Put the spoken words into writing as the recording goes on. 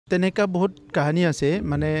তেনেকা বহুত কাহিনী আছে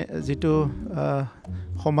মানে যেটো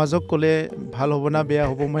সমাজক কলে ভাল হ'ব না বেয়া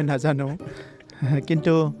হ'ব মই নাজানো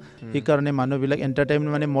কিন্তু এই কাৰণে মানুহবিলাক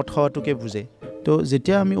এন্টাৰটেইনমেন্ট মানে মদ খাওয়াটোকে বুজে তো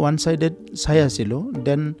যেতিয়া আমি ওয়ান সাইডেড চাই আছিলো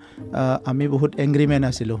দেন আমি বহুত এংগ্ৰি ম্যান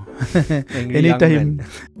আছিলো এনি টাইম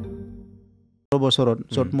বছৰত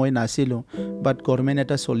যত মই নাছিলো বাট গভৰ্ণমেণ্ট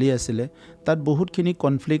এটা চলি আছিলে তাত বহুতখিনি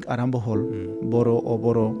কনফ্লিক্ট আৰম্ভ হ'ল বড়ো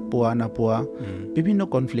অবড়ো পোৱা নাপোৱা বিভিন্ন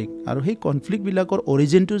কনফ্লিক্ট আৰু সেই কনফ্লিক্ট বিলাকৰ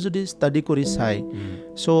অৰিজিনটো যদি ষ্টাডি কৰি চাই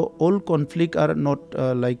so all conflict are not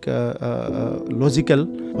like logical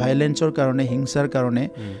ভায়োলেন্সৰ কাৰণে হিংসাৰ কাৰণে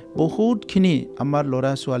বহুতখিনি আমাৰ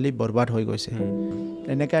ল'ৰা ছোৱালী বৰবাদ হৈ গৈছে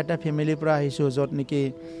এনেকা এটা ফ্যামিলিৰ পৰা আহিছো যত নেকি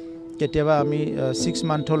কেতিয়াবা আমি 6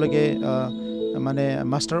 মান্থলৈকে মানে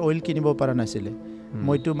মাস্টাৰ অইল কিনিব পৰা নাছিলে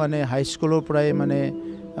মইতো মানে হাই স্কুলৰ পৰাই মানে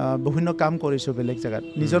বিভিন্ন কাম কৰিছো বেলেগ জায়গাত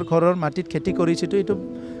নিজৰ ঘৰৰ মাটিত খেতি কৰিছো তো এটো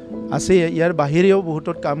আছে ইয়াৰ বাহিৰেও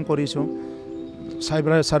বহুতত কাম কৰিছো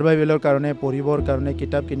সাৰ্ভাইভেলৰ কাৰণে পঢ়িবৰ কাৰণে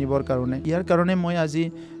কিতাপ কিনিবৰ কাৰণে ইয়াৰ কাৰণে মই আজি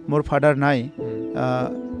মোৰ ফাদাৰ নাই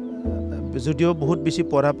যদিও বহুত বেছি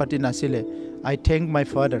পঢ়া পাতি নাছিলে আই থ্যাংক মাই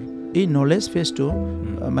ফাদাৰ এই নলেজ ফেজটো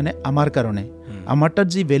মানে আমাৰ কাৰণে আমাৰ তাত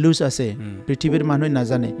যি ভ্যালুজ আছে পৃথিৱীৰ মানুহে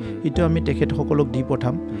নাজানে ইটো আমি তেখেত সকলক দি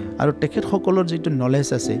পঠাম আৰু তেখেত সকলৰ যিটো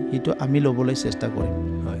নলেজ আছে ইটো আমি লবলৈ চেষ্টা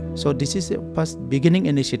কৰিম so this is first beginning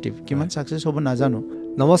initiative কিমান সাকসেস হ'ব নাজানো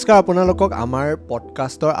নমস্কাৰ আপোনালোকক আমাৰ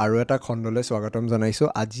পডকাষ্টৰ আৰু এটা খণ্ডলৈ স্বাগতম জনাইছো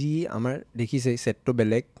আজি আমাৰ দেখিছে সেটটো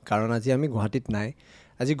বেলেগ কাৰণ আজি আমি গুৱাহাটীত নাই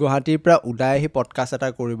আজি গুৱাহাটীৰ পৰা উলাই আহি পডকাষ্ট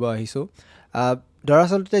এটা কৰিব আহিছো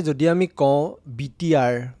দৰাচলতে যদি আমি কওঁ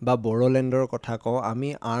BTR বা বড়োলেণ্ডৰ কথা কওঁ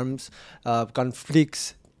আমি আৰ্মছ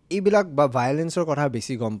কনফ্লিক্টছ এইবিলাক বা ভায়োলেন্সৰ কথা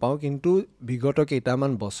বেছি গম পাওঁ কিন্তু বিগত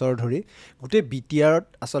কেইটামান বছৰ ধৰি গোটেই BTRত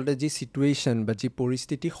আচলতে যি সিচুৱেশ্যন বা যি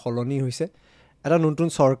পৰিস্থিতি সলনি হৈছে এটা নতুন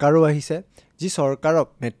চৰকাৰো আহিছে যি চৰকাৰক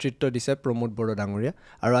নেতৃত্ব দিছে প্ৰমোদ বড়ো ডাঙৰীয়া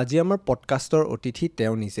আৰু আজি আমাৰ পডকাষ্টৰ অতিথি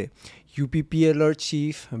তেওঁ নিজে UPPLৰ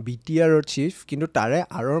চিফ BTRৰ চিফ কিন্তু তাৰে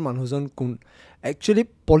আৰৰ মানুহজন কোন একচুয়ালি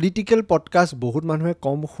পলিটিক্যাল পডকাষ্ট বহুত মানুহে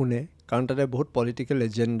কম শুনে কাৰণ তাতে বহুত পলিটিক্যাল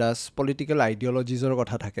এজেন্ডাস পলিটিক্যাল আইডিঅলজিজৰ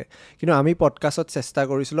কথা থাকে কিন্তু আমি পডকাষ্টত চেষ্টা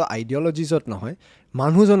কৰিছিলো আইডিঅলজিজত নহয়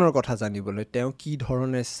মানুহজনৰ কথা জানিবলৈ তেওঁ কি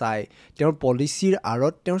ধৰণে চাই তেওঁৰ পলিচিৰ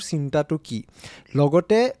আৰত তেওঁৰ চিন্তাটো কি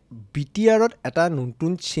লগতে BTRত এটা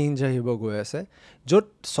নতুন চেঞ্জ আহিব গৈ আছে য'ত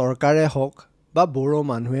চৰকাৰে হওক বা বড়ো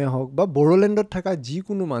মানুহে হওক বা বড়োলেণ্ডত থকা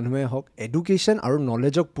যিকোনো মানুহে হওক এডুকেশ্যন আৰু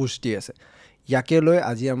নলেজক পুশ দি আছে ইয়াকে লৈ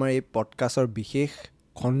আজি আমাৰ এই পডকাষ্টৰ বিশেষ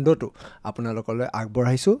খণ্ডটো আপোনালোকলৈ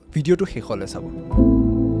আগবঢ়াইছো ভিডিঅ'টো শেষলৈ চাব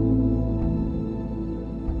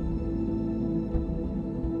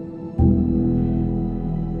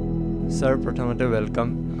স্যাৰ প্ৰথমতে ওয়েলকাম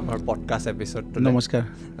আমাৰ পডকাষ্ট এপিসোডটো নমস্কাৰ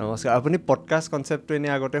নমস্কাৰ আপুনি পডকাষ্ট কনসেপ্টটো এনে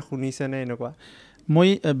আগতে শুনিছে নে এনেকুৱা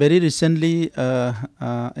মই ভেৰি ৰিসেন্টলি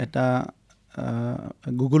এটা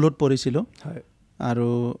গুগলত পঢ়িছিলো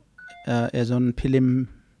আৰু এজন ফিল্ম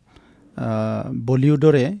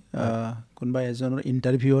বলিউডৰে কোনবা এজনৰ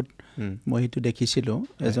ইন্টাৰভিউত মই হেতু দেখিছিলো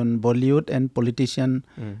এজন বলিউড এণ্ড পলিটিশিয়ান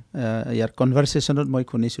ইয়াৰ কনভাৰসেশনত মই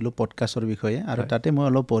শুনিছিলো পডকাষ্টৰ বিষয়ে আৰু তাতে মই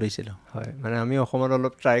অলপ পঢ়িছিলো হয় মানে আমি অসমত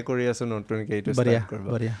অলপ ট্ৰাই কৰি আছো নতুনকৈ এইটো ষ্টাৰ্ট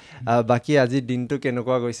কৰিব বাকি আজি দিনটো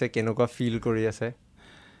কেনেকুৱা গৈছে কেনেকুৱা ফিল কৰি আছে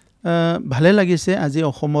ভালে লাগিছে আজি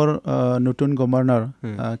অসমৰ নতুন গভৰ্ণৰ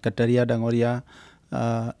কাটাৰিয়া ডাঙৰীয়া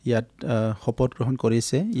ইয়াত শপত গ্ৰহণ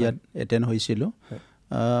কৰিছে ইয়াত এটেন্ড হৈছিল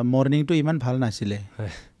মৰ্নিং টু ইমান ভাল নাছিলে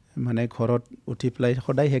মানে ঘৰত উঠি প্লাই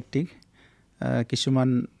সদায় হেক্টিক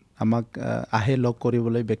কিছুমান আমাক আহে লগ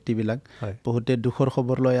কৰিবলৈ ব্যক্তিবিলাক বহুতে দুখৰ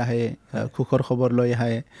খবৰ লৈ আহে খুখৰ খবৰ লৈ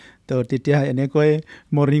আহে তো তেতিয়া এনেকৈ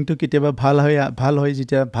মৰ্নিংটো কেতিয়াবা ভাল হয়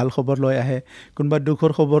যেতিয়া ভাল খবৰ লৈ আহে কোনবা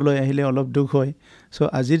দুখৰ খবৰ লৈ আহিলে অলপ দুখ হয় সো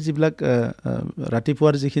আজিৰ যিবিলাক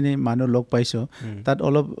ৰাতিপুৱাৰ যিখিনি মানুহ লগ পাইছো তাত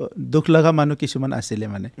অলপ দুখ লগা মানুহ কিছুমান আছিলে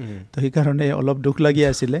মানে তো সেই কাৰণে অলপ দুখ লাগি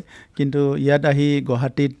আছিলে কিন্তু ইয়াত আহি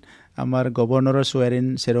গুৱাহাটীত আমাৰ গভৰ্ণৰৰ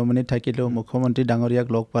সোয়াৰিন সেৰেমনি থাকিলো মুখ্যমন্ত্ৰী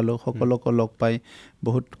ডাঙৰীয়াক লগ পালো সকলোক লগ পাই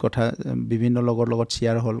বহুত কথা বিভিন্ন লগৰ লগত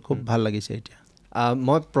শেয়াৰ হল খুব ভাল লাগিছে এতিয়া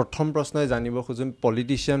মই প্ৰথম প্ৰশ্নই জানিব খুজুম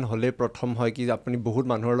পলিটিশিয়ান হলে প্ৰথম হয় কি আপুনি বহুত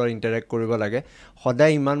মানুহৰ লগত ইন্টাৰেক্ট কৰিব লাগে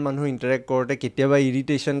সদায় ইমান মানুহ ইন্টাৰেক্ট কৰোতে কেতিয়াবা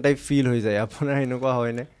ইৰিটেশন টাইপ ফিল হৈ যায় আপোনাৰ এনেকুৱা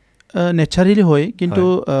হয় নে নেচাৰেলি হয়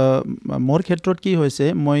কিন্তু মোৰ ক্ষেত্ৰত কি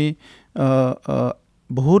হৈছে মই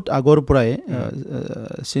বহুত আগৰ পৰাই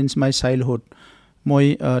সিন্স মাই চাইল্ডহুড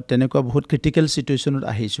মই তেনেকুৱা বহুত ক্ৰিটিক্যাল সিচুৱেশনত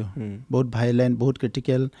আহিছো বহুত ভায়োলেন্ট বহুত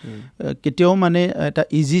ক্ৰিটিক্যাল কেতিয়াও মানে এটা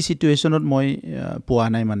ইজি সিচুৱেশনত মই পোৱা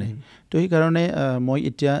নাই মানে তো এই কাৰণে মই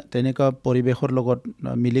এতিয়া তেনেকুৱা পৰিবেশৰ লগত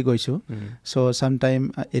মিলি গৈছো সো সাম টাইম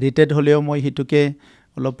ইৰিটেট হলেও মই হিতুকে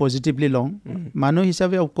অলপ পজিটিভলি লওঁ মানুহ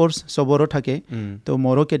হিচাপে অফক'ৰ্ছ চবৰো থাকে তো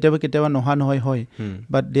মোৰো কেতিয়াবা কেতিয়াবা নোহোৱা নহয় হয়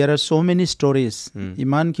বাট there R so' many stories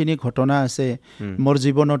ইমানখিনি ঘটনা আছে মোৰ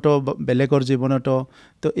জীৱনতো বেলেগৰ জীৱনতো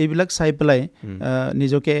তো এইবিলাক চাই পেলাই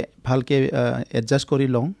নিজকে ভালকৈ এডজাষ্ট কৰি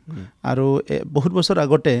লওঁ আৰু বহুত বছৰ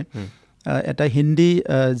আগতে এটা হিন্দী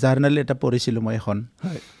জাৰ্নেল এটা পঢ়িছিলোঁ মই এখন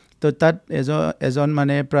তো তাত এজন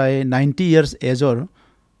মানে প্ৰায় 90 ইয়াৰ্ছ এজৰ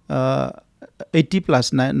 80+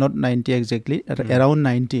 নট 90 একজেক্টলি এৰাউণ্ড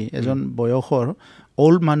 90 এজন বয়সৰ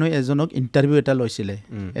অল্ড মানুহ এজনক ইণ্টাৰভিউ এটা লৈছিলে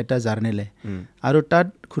এটা জাৰ্নেলে আৰু তাত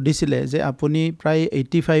সুধিছিলে যে আপুনি প্ৰায়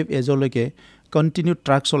 85 এজলৈকে কণ্টিনিউ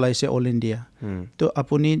ট্ৰাক চলাইছে অল ইণ্ডিয়া তো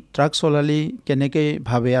আপুনি ট্ৰাক চলালি কেনেকৈ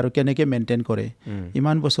ভাবে আৰু কেনেকৈ মেইনটেইন কৰে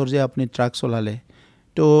ইমান বছৰ যে আপুনি ট্ৰাক চলালে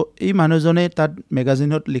তো এই মানুহজনে তাত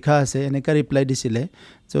মেগাজিনত লিখা আছে এনেকৈ ৰিপ্লাই দিছিলে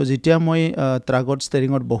তো যেতিয়া মই ট্ৰাকত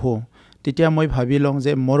ষ্টেৰিঙত বহোঁ তেতিয়া মই ভাবি লওঁ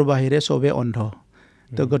যে মোৰ বাহিৰে চবেই অন্ধ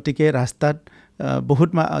তো গতিকে ৰাস্তাত বহুত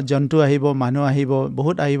জন্তু আহিব মানুহ আহিব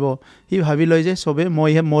বহুত আহিব সি ভাবি লয় যে চবেই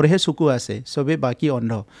মোৰহে চকু আছে চবেই বাকী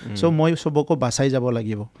অন্ধ চ' মই চবকো বাচাই যাব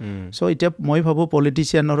লাগিব চ' এতিয়া মই ভাবোঁ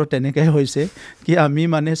পলিটিচিয়ানৰো তেনেকৈ হৈছে কি আমি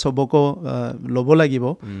মানে চবকো ল'ব লাগিব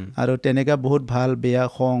আৰু তেনেকৈ বহুত ভাল বেয়া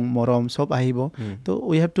খং মৰম চব আহিব তো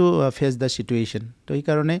উই have to face the situation তো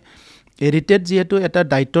সেইকাৰণে এৰিটেড যিহেতু এটা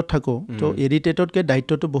দায়িত্বত থাকোঁ তো এৰিটেডতকৈ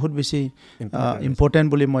দায়িত্বটো বহুত বেছি ইম্পৰ্টেণ্ট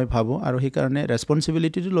বুলি মই ভাবোঁ আৰু সেইকাৰণে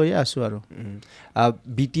ৰেছপনচিবিলিটিটো লৈয়ে আছোঁ আৰু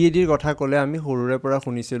BTADৰ কথা ক'লে আমি সৰুৰে পৰা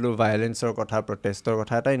শুনিছিলোঁ ভায়লেঞ্চৰ কথা প্ৰটেষ্টৰ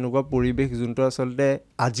কথা এটা এনেকুৱা পৰিৱেশ যোনটো আচলতে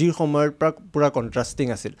আজিৰ সময়ৰ পৰা পূৰা কণ্ট্ৰাষ্টিং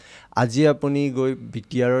আছিল আজি আপুনি গৈ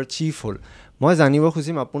BTRৰ চিফ হ'ল মই জানিব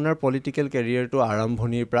খুজিম আপোনাৰ পলিটিকেল কেৰিয়াৰটো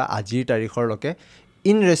আৰম্ভণিৰ পৰা আজিৰ তাৰিখৰলৈকে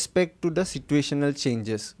in respect to the চিটুৱেশ্যনেল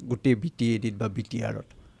changes গোটেই BTADত বা BTRত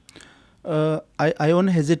I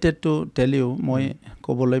won't hesitate to tell you মই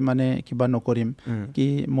ক'বলৈ মানে কিবা নকৰিম কি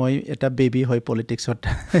মই এটা বেবি হয় পলিটিক্সত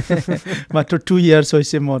মাত্ৰ 2 ইয়াৰ্ছ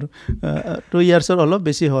হৈছে মোৰ 2 ইয়াৰ্ছৰ অলপ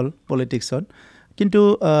বেছি হ'ল পলিটিক্সত কিন্তু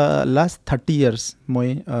লাষ্ট 30 ইয়াৰ্ছ মই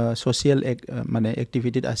ছ'চিয়েল মানে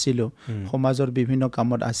এক্টিভিটিত আছিলোঁ সমাজৰ বিভিন্ন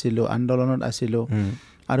কামত আছিলোঁ আন্দোলনত আছিলোঁ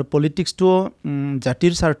আৰু পলিটিক্সটো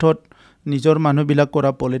জাতিৰ স্বাৰ্থত নিজৰ মানুহবিলাক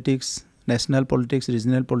কৰা politics national politics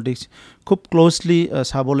regional politics খুব ক্ল'জলি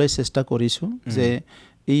চাবলৈ চেষ্টা কৰিছোঁ যে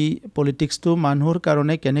এই পলিটিক্সটো মানুহৰ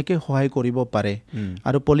কাৰণে কেনেকৈ সহায় কৰিব পাৰে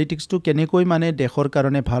আৰু পলিটিক্সটো কেনেকৈ মানে দেশৰ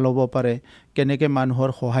কাৰণে ভাল হ'ব পাৰে কেনেকৈ মানুহৰ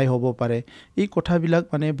সহায় হ'ব পাৰে এই কথাবিলাক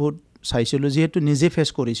মানে বহুত চাইছিলোঁ যিহেতু নিজে ফেচ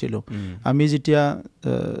কৰিছিলোঁ আমি যেতিয়া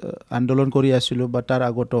আন্দোলন কৰি আছিলোঁ বা তাৰ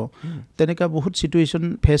আগতো তেনেকুৱা বহুত চিটুৱেশ্যন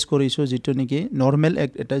ফেচ কৰিছোঁ যিটো নেকি নৰ্মেল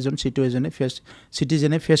এজন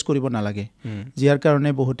চিটিজেনে ফেচ কৰিব নালাগে যাৰ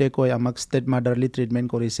কাৰণে বহুতে কয় আমাক ষ্টেট মাৰ্ডাৰলি ট্ৰিটমেণ্ট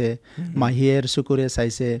কৰিছে মাহীয়েৰ চকুৰে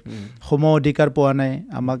চাইছে সম অধিকাৰ পোৱা নাই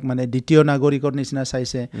আমাক মানে দ্বিতীয় নাগৰিকৰ নিচিনা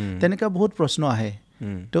চাইছে তেনেকুৱা বহুত প্ৰশ্ন আহে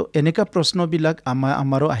তো এনেকুৱা প্ৰশ্নবিলাক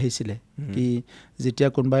আমাৰো আহিছিলে কি যেতিয়া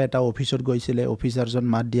কোনোবা এটা অফিচত গৈছিলে অফিচাৰজন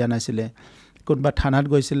মাত দিয়া নাছিলে কোনোবা থানাত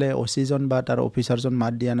গৈছিলে অচিজন বা তাৰ অফিচাৰজন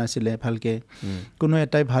মাত দিয়া নাছিলে ভালকৈ কোনো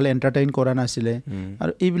এটাই ভাল এণ্টাৰটেইন কৰা নাছিলে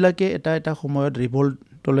আৰু এইবিলাকে এটা সময়ত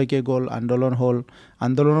ৰিভল্টলৈকে গ'ল আন্দোলন হ'ল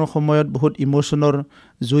আন্দোলনৰ সময়ত বহুত ইম'শ্যনৰ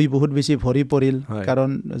জুই বহুত বেছি ভৰি পৰিল কাৰণ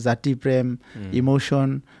জাতি প্ৰেম ইম'শ্যন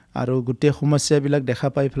আৰু গোটেই সমস্যাবিলাক দেখা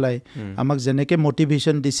পাই পেলাই আমাক যেনেকৈ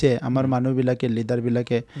মটিভেশ্যন দিছে আমাৰ মানুহবিলাকে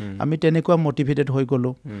লিডাৰবিলাকে আমি তেনেকুৱা মটিভেটেড হৈ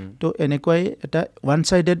গ'লোঁ তো এনেকুৱাই এটা ওৱান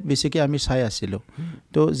ছাইডেড বেছিকৈ আমি চাই আছিলোঁ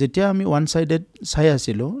তো যেতিয়া আমি ওৱান ছাইডেড চাই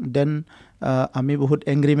আছিলোঁ দেন আমি বহুত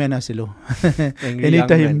এংগ্ৰি মেন আছিলোঁ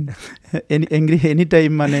এনি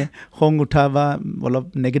টাইম মানে খং উঠা বা অলপ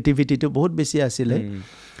নেগেটিভিটিটো বহুত বেছি আছিলে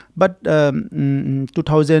বাট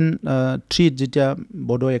 2003 যেতিয়া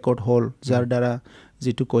বড়ো একৰ্ড হ'ল যাৰ দ্বাৰা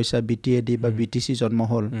যিটো কৈছা BTAD বা BTC জন্ম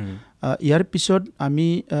হ'ল ইয়াৰ পিছত আমি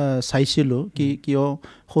চাইছিলোঁ কিয়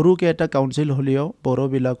সৰুকৈ এটা কাউন্সিল হ'লেও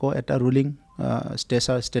বড়োবিলাকো এটা ৰুলিং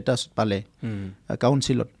ষ্টেটাছ পালে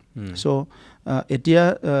কাউন্সিলত চ' এতিয়া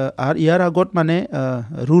ইয়াৰ আগত মানে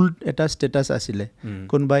ৰুল এটা ষ্টেটাছ আছিলে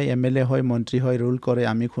কোনোবাই MLA হয় মন্ত্ৰী হয় ৰুল কৰে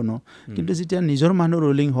আমি শুনো কিন্তু যেতিয়া নিজৰ মানুহ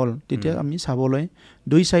ৰুলিং হ'ল তেতিয়া আমি চাবলৈ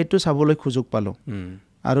দুই ছাইডটো চাবলৈ সুযোগ পালোঁ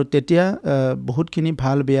আৰু তেতিয়া বহুতখিনি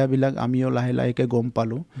ভাল বেয়াবিলাক আমিও লাহে লাহেকৈ গম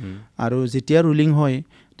পালোঁ আৰু যেতিয়া ৰুলিং হয়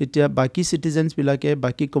তেতিয়া বাকী চিটিজেনছবিলাকে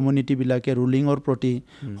বাকী কমিউনিটিবিলাকে ৰুলিঙৰ প্ৰতি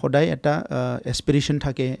সদায় এটা এছপিৰেশ্যন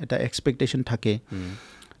থাকে এটা এক্সপেক্টেশ্যন থাকে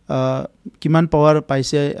কিমান পাৱাৰ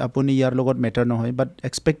পাইছে আপুনি ইয়াৰ লগত মেটাৰ নহয় বাট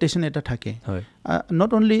এক্সপেক্টেশ্যন এটা থাকে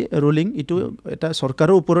নট অনলি ৰুলিং এইটো এটা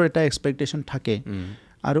চৰকাৰৰ ওপৰত এটা এক্সপেক্টেশ্যন থাকে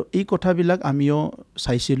আৰু এই কথাবিলাক আমিও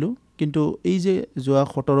চাইছিলোঁ কিন্তু এই যে যোৱা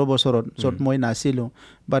 17 বছৰত য'ত মই নাছিলোঁ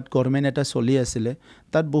বাট গভৰ্ণমেণ্ট এটা চলি আছিলে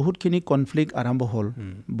তাত বহুতখিনি কনফ্লিক্ট আৰম্ভ হ'ল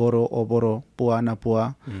বড়ো অবড়ো পোৱা নাপোৱা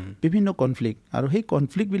বিভিন্ন কনফ্লিক্ট আৰু সেই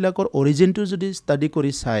কনফ্লিক্টবিলাকৰ অৰিজিনটো যদি ষ্টাডি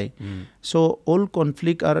কৰি চাই চ' all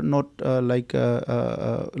conflict are not like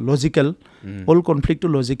logical all কনফ্লিক্টটো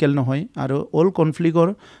logical নহয় আৰু অল কনফ্লিক্টৰ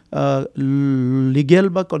লিগেল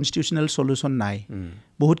বা কনষ্টিটিউচনেল সলিউশ্যন নাই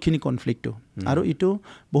বহুতখিনি কনফ্লিক্টটো আৰু ইটো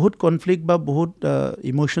বহুত কনফ্লিক্ট বা বহুত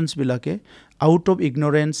ইমোশ্যনছবিলাকে আউট অফ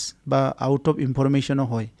ইগনৰেঞ্চ বা আউট অফ ইনফৰমেশ্যনো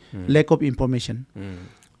হয় লেক অফ ইনফৰমেশ্যন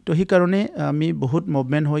তো সেইকাৰণে আমি বহুত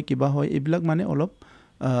মুভমেণ্ট হয় কিবা হয় এইবিলাক মানে অলপ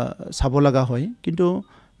চাব লগা হয় কিন্তু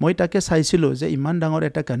মই তাকে চাইছিলোঁ যে ইমান ডাঙৰ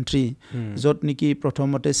এটা কাণ্ট্ৰি য'ত নেকি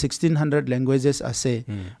প্ৰথমতে 1600 লেংগুৱেজেছ আছে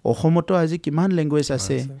অসমতো আজি কিমান লেংগুৱেজ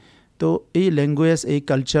আছে তো এই লেংগুৱেজ এই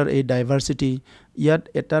কালচাৰ এই ডাইভাৰ্চিটি ইয়াত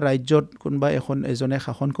এটা ৰাজ্যত কোনোবা এজনে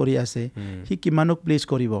শাসন কৰি আছে সি কিমানক প্লেচ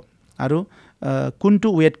কৰিব আৰু কোনটো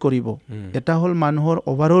ৱেট কৰিব এটা হ'ল মানুহৰ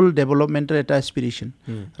অভাৰঅল ডেভেলপমেণ্টৰ এটা এস্পিৰেশ্যন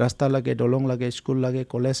ৰাস্তা লাগে দলং লাগে স্কুল লাগে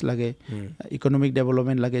কলেজ লাগে ইকনমিক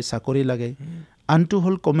ডেভেলপমেণ্ট লাগে চাকৰি লাগে আনটো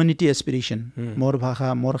হ'ল কমিউনিটি এস্পিৰেশ্যন মোৰ ভাষা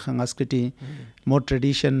মোৰ সংস্কৃতি মোৰ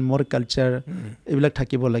ট্ৰেডিশ্যন মোৰ কালচাৰ এইবিলাক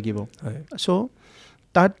থাকিব লাগিব চ'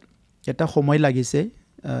 তাত এটা সময় লাগিছে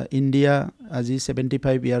ইণ্ডিয়া আজি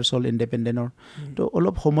 75 ইয়াৰ্ছ হ'ল ইণ্ডিপেণ্ডেণ্টৰ তো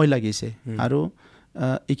অলপ সময় লাগিছে আৰু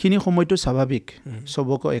এইখিনি সময়টো স্বাভাৱিক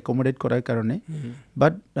চবকে একমডেট কৰাৰ কাৰণে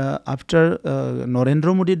বাট আফটাৰ নৰেন্দ্ৰ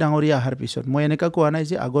মোদী ডাঙৰীয়া অহাৰ পিছত মই এনেকুৱা কোৱা নাই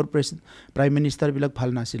যে আগৰ প্ৰাইম মিনিষ্টাৰবিলাক ভাল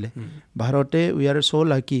নাছিলে ভাৰতে উই আৰ চ'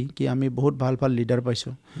 লাকি কি আমি বহুত ভাল ভাল লিডাৰ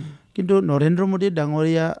পাইছোঁ কিন্তু নৰেন্দ্ৰ মোদী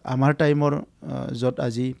ডাঙৰীয়া আমাৰ টাইমৰ য'ত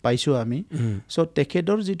আজি পাইছোঁ আমি চ'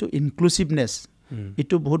 তেখেতৰ যিটো ইনক্লুচিভনেছ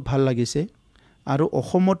এইটো বহুত ভাল লাগিছে আৰু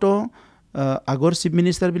অসমতো আগৰ চিফ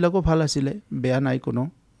মিনিষ্টাৰবিলাকো ভাল আছিলে বেয়া নাই কোনো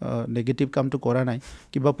নেগেটিভ কামটো কৰা নাই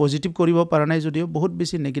কিবা পজিটিভ কৰিব পৰা নাই যদিও বহুত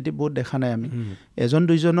বেছি নেগেটিভ বহুত দেখা নাই আমি এজন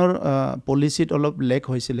দুইজনৰ পলিচিত অলপ লেক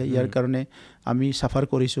হৈছিলে ইয়াৰ কাৰণে আমি চাফাৰ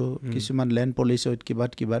কৰিছোঁ কিছুমান লেণ্ড পলিচিত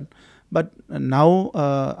কিবাত বাট নাও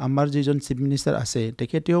আমাৰ যিজন চিফ মিনিষ্টাৰ আছে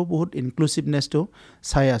তেখেতেও বহুত ইনক্লুচিভনেছটো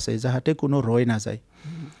চাই আছে যাতে কোনো ৰৈ নাযায়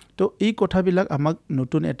তো এই কথাবিলাক আমাক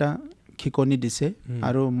নতুন এটা শিকনি দিছে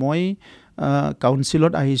আৰু মই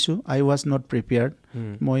কাউন্সিলত আহিছোঁ আই ৱাজ নট প্ৰিপেয়াৰ্ড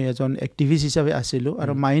মই এজন এক্টিভিষ্ট হিচাপে আছিলোঁ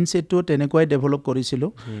আৰু মাইণ্ডছেটটো তেনেকুৱাই ডেভেলপ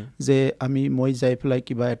কৰিছিলোঁ যে মই যাই পেলাই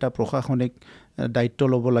কিবা এটা প্ৰশাসনিক দায়িত্ব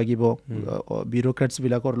ল'ব লাগিব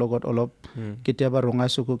বিউৰ'ক্ৰেটছবিলাকৰ লগত অলপ কেতিয়াবা ৰঙা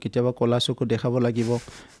চকু কেতিয়াবা ক'লা চকু দেখাব লাগিব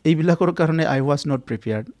এইবিলাকৰ কাৰণে আই was not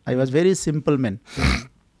prepared I was very simple man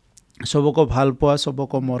চবকো ভাল পোৱা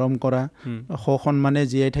চবকো মৰম কৰা সন্মানে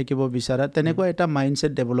জীয়াই থাকিব বিচাৰা তেনেকুৱা এটা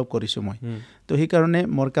মাইণ্ডছেট ডেভেলপ কৰিছোঁ মই তো সেইকাৰণে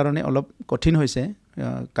মোৰ কাৰণে অলপ কঠিন হৈছে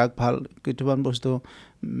কাক ভাল কিছুমান বস্তু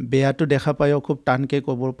বেয়াটো দেখা পায়ো খুব টানকৈ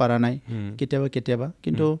ক'ব পৰা নাই কেতিয়াবা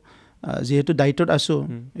কিন্তু যিহেতু দায়িত্বত আছোঁ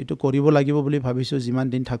এইটো কৰিব লাগিব বুলি ভাবিছোঁ যিমান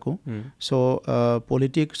দিন থাকোঁ চ'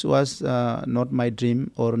 politics was not my dream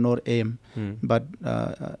or not aim বাট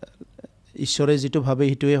ঈশ্বৰে যিটো ভাবে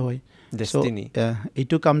সেইটোৱে হয়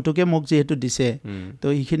এইটো কামটোকে মোক যিহেতু দিছে তো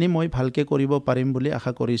এইখিনি মই ভালকৈ কৰিব পাৰিম বুলি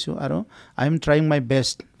আশা কৰিছোঁ আৰু I am trying my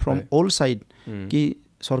best from all side কি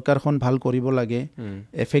চৰকাৰখন ভাল কৰিব লাগে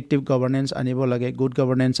এফেক্টিভ গভৰ্নেন্স আনিব লাগে গুড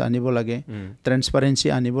গভৰ্নেন্স আনিব লাগে ট্ৰেন্সপাৰেঞ্চি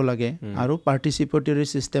আনিব লাগে আৰু পাৰ্টিচিপেটৰী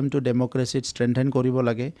ছিষ্টেমটো ডেম'ক্ৰেচিত ষ্ট্ৰেংথেন কৰিব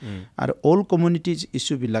লাগে আৰু অল কমিউনিটিজ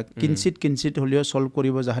ইছ্যুবিলাক কিঞ্চিত হ'লেও ছল্ভ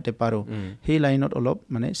কৰিব যাতে পাৰোঁ সেই লাইনত অলপ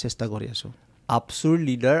মানে চেষ্টা কৰি আছোঁ আপচুৰ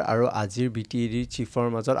লিডাৰ আৰু আজিৰ BTR চিফৰ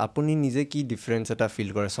মাজত আপুনি নিজে কি ডিফাৰেঞ্চ এটা ফিল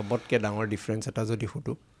কৰে চবতকৈ ডাঙৰ ডিফাৰেঞ্চ এটা যদি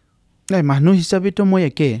সুধোঁ নাই মানুহ হিচাপেতো মই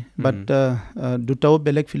একে বাট দুটাও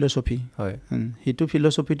বেলেগ ফিলচফি হয় সেইটো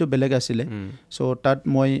ফিলচফিটো বেলেগ আছিলে চ' তাত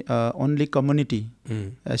মই অনলি কমিউনিটি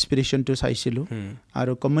এস্পিৰেশ্যনটো চাইছিলোঁ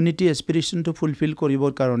আৰু কমিউনিটি এস্পিৰেশ্যনটো ফুলফিল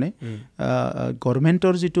কৰিবৰ কাৰণে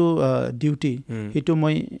গভৰ্ণমেণ্টৰ যিটো ডিউটি সেইটো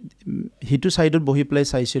মই সেইটো ছাইডত বহি পেলাই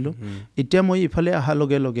চাইছিলোঁ এতিয়া মই ইফালে অহাৰ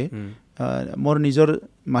লগে লগে মোৰ নিজৰ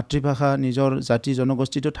মাতৃভাষা নিজৰ জাতি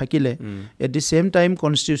জনগোষ্ঠীটো থাকিলে এট দি ছেইম টাইম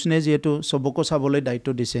কনষ্টিটিউশ্যনে যিহেতু চবকো চাবলৈ দায়িত্ব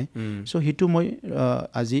দিছে চ' সেইটো মই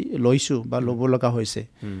আজি লৈছোঁ বা ল'ব লগা হৈছে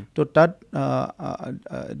তো তাত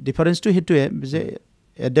ডিফাৰেঞ্চটো সেইটোৱে যে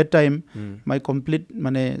at that time my complete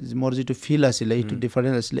মানে মোৰ যিটো ফিল আছিলে সেইটো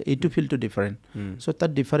ডিফাৰেণ্ট আছিলে এইটো ফিলটো ডিফাৰেণ্ট চ' তাত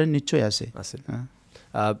ডিফাৰেণ্ট নিশ্চয় আছে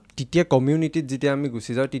তেতিয়া কমিউনিটিত যেতিয়া আমি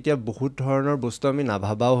গুচি যাওঁ তেতিয়া বহুত ধৰণৰ বস্তু আমি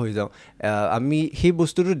নাভাবাও হৈ যাওঁ আমি সেই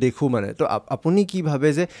বস্তুটো দেখোঁ মানে তো আপুনি কি ভাবে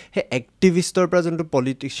যে সেই এক্টিভিষ্টৰ পৰা যোনটো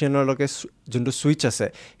পলিটিচিয়ানৰলৈকে যোনটো ছুইচ আছে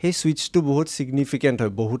সেই ছুইচটো বহুত ছিগনিফিকেণ্ট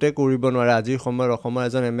হয় বহুতে কৰিব নোৱাৰে আজিৰ সময়ত অসমৰ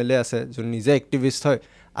এজন MLA আছে যোন নিজে এক্টিভিষ্ট হয়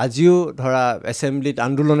আজিও ধৰা এছেম্বলিত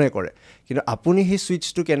আন্দোলনে কৰে কিন্তু আপুনি সেই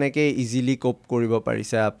ছুইচটো কেনেকৈ ইজিলি কোপ কৰিব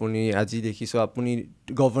পাৰিছে আপুনি আজি দেখিছোঁ আপুনি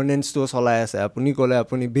গভৰ্নেন্সটো চলাই আছে আপুনি ক'লে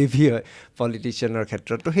আপুনি বেবী হয় পলিটিচিয়ানৰ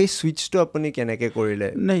ক্ষেত্ৰত তো সেই ছুইচটো আপুনি কেনেকৈ কৰিলে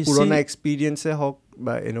পুৰণা এক্সপিৰিয়েঞ্চে হওক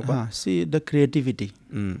বা এনেকুৱা চি দ্য ক্ৰিয়েটিভিটি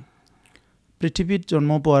পৃথিৱীত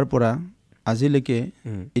জন্ম পোৱাৰ পৰা আজিলৈকে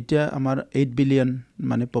এতিয়া আমাৰ 8 বিলিয়ন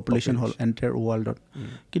মানে পপুলেশ্যন হ'ল এণ্টায়াৰ ৱৰ্ল্ডত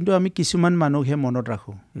কিন্তু আমি কিছুমান মানুহে মনত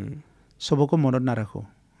ৰাখোঁ চবকো মনত নাৰাখোঁ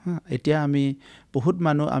এতিয়া আমি বহুত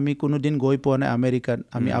মানুহ আমি কোনোদিন গৈ পোৱা নাই আমেৰিকাত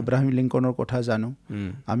আমি আব্ৰাহাম লিংকনৰ কথা জানো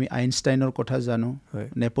আমি আইনষ্টাইনৰ কথা জানো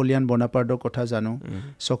নেপোলিয়ন বনাপাৰ্টৰ কথা জানো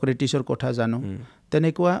সক্ৰেটিছৰ কথা জানো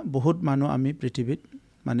তেনেকুৱা বহুত মানুহ আমি পৃথিৱীত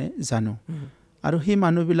মানে জানো আৰু সেই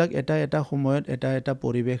মানুহবিলাক এটা সময়ত এটা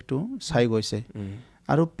পৰিৱেশটো চাই গৈছে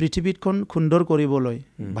আৰু পৃথিৱীখন সুন্দৰ কৰিবলৈ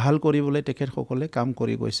ভাল কৰিবলৈ তেখেতসকলে কাম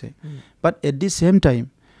কৰি গৈছে but at the same time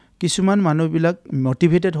কিছুমান মানুহবিলাক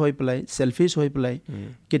মটিভেটেড হৈ পেলাই চেলফিছ হৈ পেলাই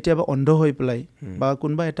কেতিয়াবা অন্ধ হৈ পেলাই বা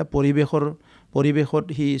কোনোবা এটা পৰিৱেশত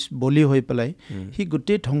সি বলি হৈ পেলাই সি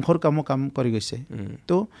গোটেই ধ্বংসৰ কাম কৰি গৈছে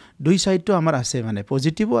তো দুই চাইডটো আমাৰ আছে মানে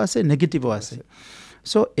পজিটিভো আছে নেগেটিভো আছে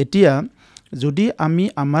চ' এতিয়া যদি আমি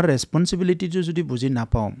আমাৰ ৰেছপনচিবিলিটিটো যদি বুজি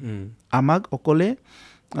নাপাওঁ আমাক অকলে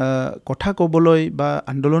কথা ক'বলৈ বা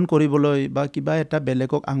আন্দোলন কৰিবলৈ বা কিবা এটা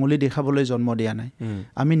বেলেগক আঙুলি দেখাবলৈ জন্ম দিয়া নাই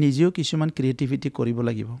আমি নিজেও কিছুমান ক্ৰিয়েটিভিটি কৰিব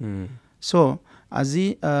লাগিব চ' আজি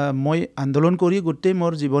মই আন্দোলন কৰি গোটেই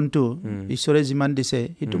মোৰ জীৱনটো ঈশ্বৰে যিমান দিছে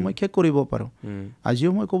সেইটো মই শেষ কৰিব পাৰোঁ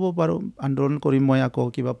আজিও মই ক'ব পাৰোঁ আন্দোলন কৰিম মই আকৌ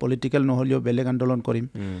কিবা পলিটিকেল নহ'লেও বেলেগ আন্দোলন কৰিম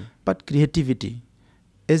বাট creativity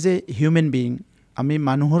as a human being আমি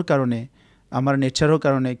মানুহৰ কাৰণে আমাৰ নেচাৰৰ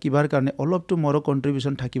কাৰণে কিবাৰ কাৰণে অলপতো মোৰো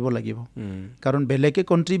কণ্ট্ৰিবিউশ্যন থাকিব লাগিব কাৰণ বেলেগে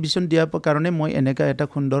কণ্ট্ৰিবিউশ্যন দিয়াৰ কাৰণে মই এনেকুৱা এটা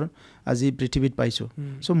সুন্দৰ আজি পৃথিৱীত পাইছোঁ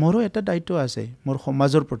চ' মোৰো এটা দায়িত্ব আছে মোৰ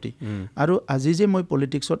সমাজৰ প্ৰতি আৰু আজি যে মই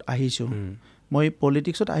পলিটিক্সত আহিছোঁ মই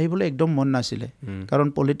পলিটিক্সত আহিবলৈ একদম মন নাছিলে কাৰণ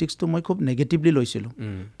পলিটিক্সটো মই খুব নেগেটিভলি লৈছিলোঁ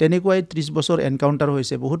তেনেকুৱাই 30 বছৰ এনকাউণ্টাৰ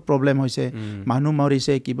হৈছে বহুত প্ৰব্লেম হৈছে মানুহ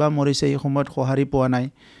মৰিছে কিবা মৰিছে এই সময়ত সঁহাৰি পোৱা নাই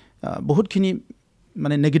বহুতখিনি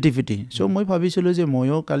মানে নেগেটিভিটি চ' মই ভাবিছিলোঁ যে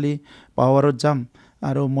ময়ো কালি পাৱাৰত যাম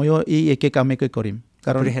আৰু ময়ো এই একে কামেকে কৰিম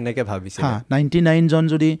কাৰণ সেনেকৈ ভাবিছে 99 জন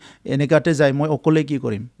যদি এনেকুৱাতে যায় মই অকলে কি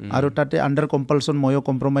কৰিম আৰু তাতে আণ্ডাৰ কম্পালশ্যন ময়ো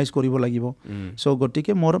কম্প্ৰমাইজ কৰিব লাগিব চ'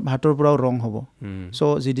 গতিকে মোৰ হাতৰ পৰাও ৰং হ'ব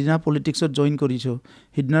চ' যিদিনা পলিটিক্সত জইন কৰিছোঁ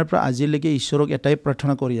সিদিনাৰ পৰা আজিলৈকে ঈশ্বৰক এটাই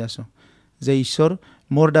প্ৰাৰ্থনা কৰি আছোঁ যে ঈশ্বৰ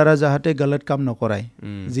মোৰ দ্বাৰা যাহাতে গলত কাম নকৰাই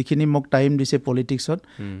যিখিনি মোক টাইম দিছে পলিটিক্সত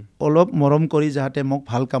অলপ মৰম কৰি যাহাতে মোক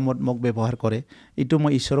ভাল কামত মোক ব্যৱহাৰ কৰে এইটো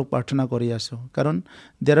মই ঈশ্বৰক প্ৰাৰ্থনা কৰি আছোঁ কাৰণ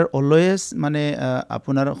দেৰ আৰ অলৱেজ মানে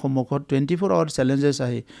আপোনাৰ সন্মুখত 24 আৱাৰ চেলেঞ্জেছ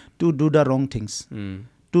আহে টু ডু দ্য ৰং থিংছ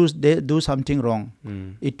টু ডু ছামথিং ৰং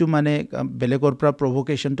এইটো মানে বেলেগৰ পৰা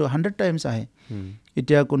প্ৰভোকেশ্যনটো 100 টাইমছ আহে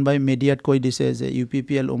এতিয়া কোনোবাই মিডিয়াত কৈ দিছে যে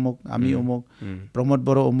UPPL অমুক আমি অমুক প্ৰমোদ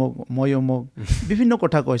বড়ো অমুক মই অমুক বিভিন্ন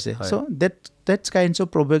কথা কৈছে চ' that's kinds of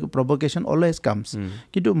provocation always comes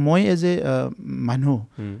কিন্তু মই এজ এ মানুহ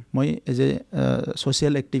মই এজ এ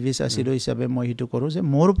ছ'চিয়েল এক্টিভিষ্ট আছিলোঁ হিচাপে মই সেইটো কৰোঁ যে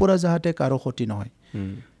মোৰ পৰা যাহাতে কাৰো ক্ষতি নহয়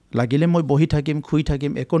লাগিলে মই বহি থাকিম শুই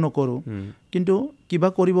থাকিম একো নকৰোঁ কিন্তু কিবা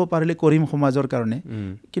কৰিব পাৰিলে কৰিম সমাজৰ কাৰণে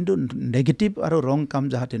কিন্তু নেগেটিভ আৰু ৰং কাম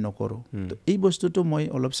যাহাতে নকৰোঁ এই বস্তুটো মই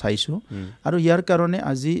অলপ চাইছোঁ আৰু ইয়াৰ কাৰণে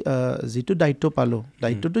আজি যিটো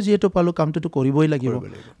দায়িত্বটো যিহেতু পালোঁ কামটোতো কৰিবই লাগিব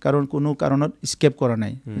কাৰণ কোনো কাৰণত স্কেপ কৰা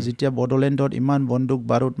নাই যেতিয়া বড়োলেণ্ডত ইমান বন্দুক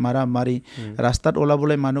বাৰুদ মাৰি ৰাস্তাত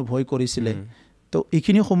ওলাবলৈ মানুহ ভয় কৰিছিলে তো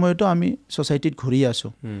এইখিনি সময়তো আমি ছ'চাইটিত ঘূৰি আছোঁ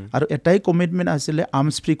আৰু এটাই কমিটমেণ্ট আছিলে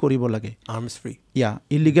আৰ্মছ ফ্ৰী কৰিব লাগে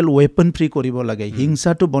ইলিগেল ৱেপন ফ্ৰী কৰিব লাগে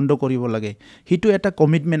হিংসাটো বন্ধ কৰিব লাগে সেইটো এটা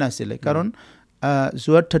কমিটমেণ্ট আছিলে কাৰণ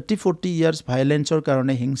যোৱা 30-40 ইয়াৰ্ছ ভাইলেঞ্চৰ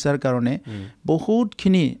কাৰণে হিংসাৰ কাৰণে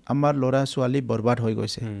বহুতখিনি আমাৰ ল'ৰা ছোৱালী বৰবাদ হৈ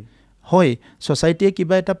গৈছে হয় ছ'চাইটিয়ে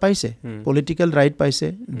কিবা এটা পাইছে পলিটিকেল ৰাইট পাইছে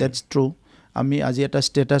ডেটছ ট্ৰু আমি আজি এটা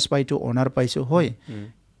ষ্টেটাছ পাইছোঁ অনাৰ পাইছোঁ হয়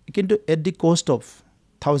কিন্তু at the cost of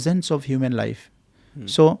thousands of human life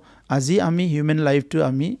চ' আজি আমি হিউমেন লাইফটো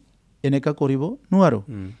আমি এনেকুৱা কৰিব নোৱাৰোঁ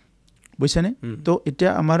বুজিছেনে তো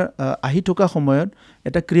এতিয়া আমাৰ আহি থকা সময়ত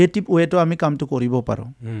এটা ক্ৰিয়েটিভ ৱেটো আমি কামটো কৰিব পাৰোঁ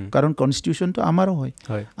কাৰণ কনষ্টিটিউশ্যনটো আমাৰো হয়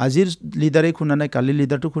আজিৰ লিডাৰে শুনা নাই কালি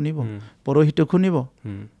লিডাৰটো শুনিব পৰহিটো শুনিব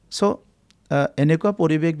চ' এনেকুৱা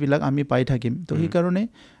পৰিৱেশবিলাক আমি পাই থাকিম তো সেইকাৰণে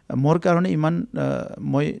মোৰ কাৰণে ইমান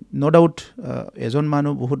মই ন' ডাউট এজন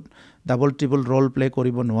মানুহ বহুত ডাবল ট্ৰিবল ৰ'ল প্লে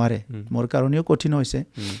কৰিব নোৱাৰে মোৰ কাৰণেও কঠিন হৈছে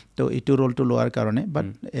তো এইটো ৰ'লটো লোৱাৰ কাৰণে বাট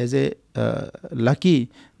as a lucky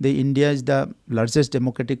the India is the largest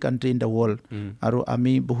Democratic country in the world আৰু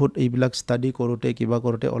আমি বহুত এইবিলাক ষ্টাডি কৰোঁতে কিবা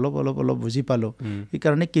কৰোঁতে অলপ বুজি পালোঁ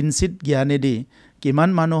সেইকাৰণে কিঞ্চিত জ্ঞানেদি কিমান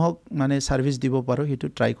মানুহক মানে ছাৰ্ভিচ দিব পাৰোঁ সেইটো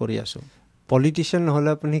ট্ৰাই কৰি আছোঁ পলিটিচিয়ান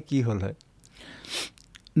নহ'লে আপুনি কি হ'ল হয়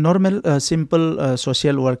নৰ্মেল চিম্পল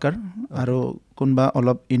ছ'চিয়েল ৱাৰ্কাৰ আৰু কোনোবা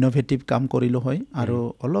অলপ ইন'ভেটিভ কাম কৰিলোঁ হয় আৰু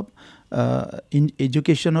অলপ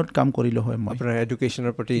এডুকেশ্যনত কাম কৰিলোঁ হয় মই আপোনাৰ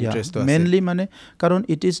এডুকেশ্যনৰ প্ৰতি ইণ্টাৰেষ্ট আছে মেইনলি মানে কাৰণ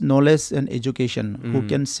it is knowledge and education who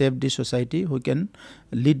can save the society who can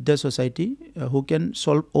lead the society who can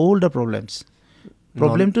solve all the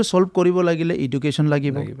প্ৰব্লেমটো ছল্ভ কৰিব লাগিলে এডুকেশ্যন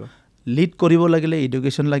লাগিব লিড কৰিব লাগিলে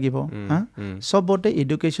এডুকেশ্যন লাগিব চবতে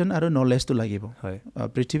এডুকেশ্যন আৰু নলেজটো লাগিব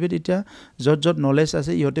পৃথিৱীত এতিয়া য'ত য'ত নলেজ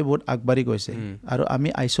আছে ইহঁতে বহুত আগবাঢ়ি গৈছে আৰু আমি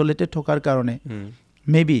আইচলেটেড থকাৰ কাৰণে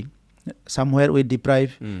may be somewhere we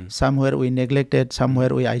deprive somewhere we neglected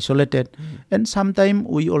somewhere we isolated and sometime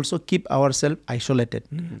we also keep ourselves isolated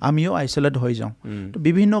আমিও আইসোলেট হৈ যাওঁ তো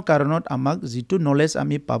বিভিন্ন কাৰণত আমাক যিটো নলেজ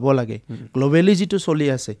আমি পাব লাগে গ্লোবালি যিটো চলি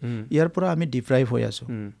আছে ইয়াৰ পৰা আমি ডিপ্ৰাইভ হৈ আছো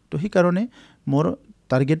তো সেই কাৰণে মোৰ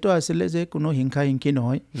টাৰ্গেটটো আছিলে যে কোনো হিংসা হিংকি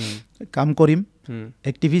নহয় কাম কৰিম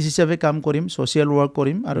এক্টিভিষ্ট হিচাপে কাম কৰিম ছ'চিয়েল ৱৰ্ক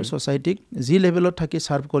কৰিম আৰু ছ'চাইটিক যি লেভেলত থাকি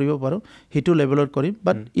ছাৰ্ভ কৰিব পাৰোঁ সেইটো লেভেলত কৰিম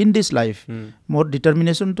বাট ইন দিছ লাইফ মোৰ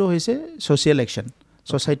ডিটাৰমিনেশ্যনটো হৈছে ছ'চিয়েল একশ্যন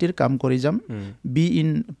ছ'চাইটিৰ কাম কৰি যাম বি ইন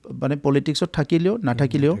মানে পলিটিক্সত থাকিলেও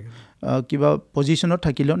নাথাকিলেও কিবা পজিশ্যনত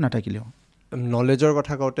থাকিলেও নাথাকিলেও নলেজৰ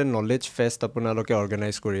কথা কওঁতে নলেজ ফেষ্ট আপোনালোকে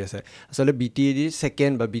অৰ্গেনাইজ কৰি আছে আচলতে BTR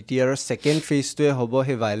ছেকেণ্ড বা BTR ছেকেণ্ড ফেজটোৱে হ'ব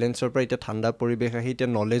সেই ভাইলেঞ্চৰ পৰা এতিয়া ঠাণ্ডা পৰিৱেশ আহি এতিয়া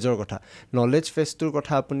নলেজৰ কথা নলেজ ফেষ্টটোৰ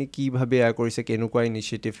কথা আপুনি কিভাৱে এয়া কৰিছে কেনেকুৱা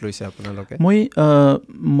ইনিচিয়েটিভ লৈছে আপোনালোকে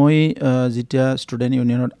মই যেতিয়া ষ্টুডেণ্ট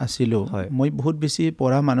ইউনিয়নত আছিলোঁ মই বহুত বেছি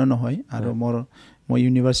পঢ়া মানুহ নহয় আৰু মই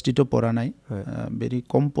ইউনিভাৰ্চিটিতো পঢ়া নাই ভেৰি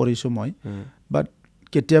কম পঢ়িছোঁ মই বাট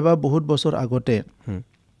কেতিয়াবা বহুত বছৰ আগতে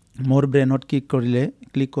মোৰ ব্ৰেইনত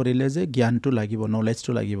ক্লিক কৰিলে যে জ্ঞানটো লাগিব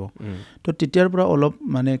নলেজটো লাগিব তো তেতিয়াৰ পৰা অলপ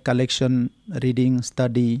মানে কালেকশ্যন ৰিডিং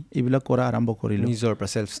ষ্টাডি এইবিলাক কৰা আৰম্ভ কৰিলোঁ নিজৰ পৰা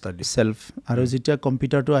চেল্ফ আৰু যেতিয়া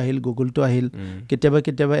কম্পিউটাৰটো আহিল গুগলটো আহিল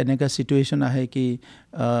কেতিয়াবা এনেকুৱা চিটুৱেশ্যন আহে কি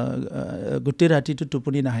গোটেই ৰাতিটো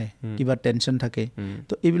টোপনি নাহে কিবা টেনশ্যন থাকে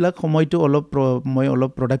তো এইবিলাক সময়টো মই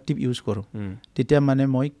অলপ প্ৰডাক্টিভ ইউজ কৰোঁ তেতিয়া মানে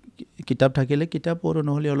মই কিতাপ থাকিলে কিতাপ পঢ়োঁ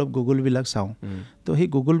নহ'লে অলপ গুগলবিলাক চাওঁ তো সেই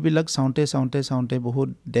গুগলবিলাক চাওঁতে বহুত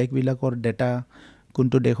দেশবিলাকৰ ডেটা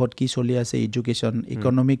কোনটো দেশত কি চলি আছে এডুকেশ্যন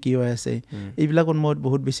ইকনমি কি হৈ আছে এইবিলাকত মই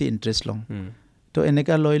বহুত বেছি ইণ্টাৰেষ্ট লওঁ তো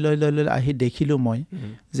এনেকুৱা লৈ আহি দেখিলোঁ মই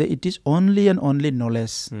যে it is only and only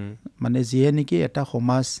knowledge মানে যিয়ে নেকি এটা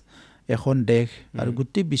সমাজ এখন দেশ আৰু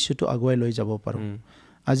গোটেই বিশ্বটো আগুৱাই লৈ যাব পাৰোঁ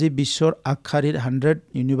আজি বিশ্বৰ আগশাৰীৰ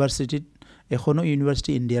 100 ইউনিভাৰ্চিটিত এখনো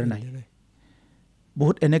ইউনিভাৰ্চিটি ইণ্ডিয়াৰ নাই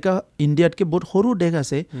বহুত এনেকুৱা ইণ্ডিয়াতকৈ বহুত সৰু দেশ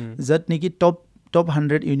আছে য'ত নেকি টপ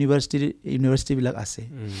 100 ইউনিভাৰ্চিটিবিলাক আছে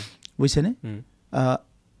বুজিছেনে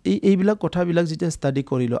এইবিলাক কথাবিলাক যেতিয়া ষ্টাডি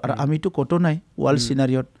কৰিলোঁ আৰু আমিতো ক'তো নাই ৱৰ্ল্ড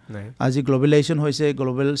চিনাৰিঅ'ত আজি গ্ল'বেলাইজেশ্যন হৈছে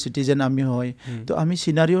গ্ল'বেল চিটিজেন আমি হয় তো আমি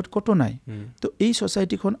চিনাৰিঅ'ত ক'তো নাই তো এই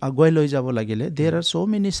ছ'চাইটিখন আগুৱাই লৈ যাব লাগিলে দেৰ আৰ ছ'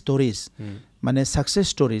 মেনি ষ্টৰিজ মানে ছাকচেছ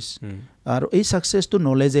ষ্টৰিজ আৰু এই ছাকচেছটো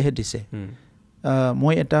নলেজেহে দিছে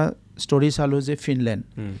মই এটা ষ্টৰি চালোঁ যে ফিনলেণ্ড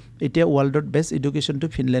এতিয়া ৱৰ্ল্ডত বেষ্ট এডুকেশ্যনটো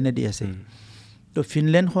ফিনলেণ্ডে দি আছে তো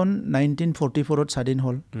ফিনলেণ্ডখন 1944ত স্বাধীন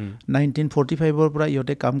হ'ল 1945ৰ পৰা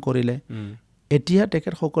ইহঁতে কাম কৰিলে এতিয়া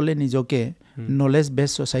তেখেতসকলে নিজকে নলেজ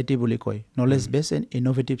বেষ্ট ছ'চাইটি বুলি কয় knowledge best and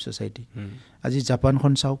innovative society আজি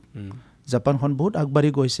জাপানখন চাওক জাপানখন বহুত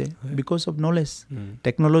আগবাঢ়ি গৈছে বিকজ অফ নলেজ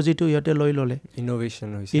টেকন'লজিটো ইহঁতে লৈ ল'লে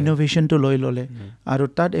ইন'ভেশ্যনটো লৈ ল'লে আৰু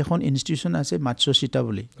তাত এখন ইনষ্টিটিউশ্যন আছে মাটছুচিটা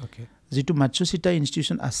বুলি যিটো মাটছুচিটা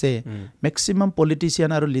ইনষ্টিটিউশ্যন আছে মেক্সিমাম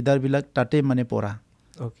পলিটিচিয়ান আৰু লিডাৰবিলাক তাতে মানে পঢ়া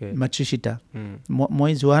মাটছুচিটা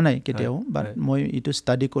মই যোৱা নাই কেতিয়াও বাট মই এইটো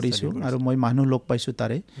ষ্টাডি কৰিছোঁ আৰু মই মানুহ লগ পাইছোঁ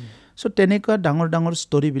তাৰে চ' তেনেকুৱা ডাঙৰ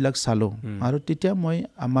ষ্টৰিবিলাক চালোঁ আৰু তেতিয়া মই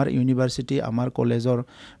আমাৰ ইউনিভাৰ্চিটি আমাৰ কলেজৰ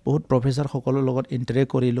বহুত প্ৰফেচাৰসকলৰ লগত ইণ্টাৰেক্ট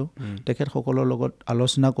কৰিলোঁ তেখেতসকলৰ লগত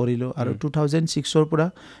আলোচনা কৰিলোঁ আৰু 2006ৰ পৰা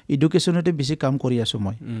এডুকেশ্যনতে বেছি কাম কৰি আছোঁ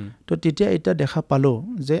মই তো তেতিয়া এতিয়া দেখা পালোঁ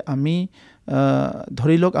যে আমি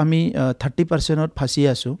ধৰি লওক আমি 30%ত ফাঁচি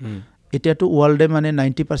আছোঁ এতিয়াতো ৱৰ্ল্ডে মানে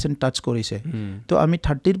 90% টাচ কৰিছে তো আমি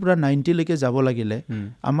 30ৰ পৰা 90লৈকে যাব লাগিলে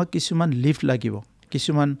আমাক কিছুমান লিফ্ট লাগিব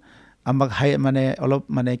কিছুমান আমাক মানে অলপ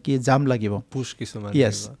মানে কি জাম লাগিব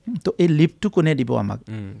য়েছ তো এই লিফ্টটো কোনে দিব আমাক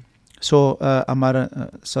চ' আমাৰ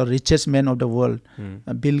ৰিচেষ্ট man of the world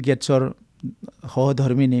bill গেটছৰ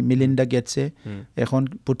সহধৰ্মিনী Melinda গেটছে এখন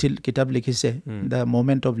কিতাপ লিখিছে দ্য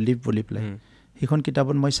মমেণ্ট অফ লিভ বুলি পেলাই সেইখন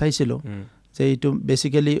কিতাপত মই চাইছিলোঁ যে এইটো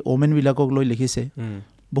বেচিকেলি ওমেনবিলাকক লৈ লিখিছে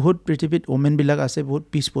বহুত পৃথিৱীত ওমেনবিলাক আছে বহুত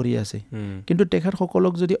পিছ পৰি আছে কিন্তু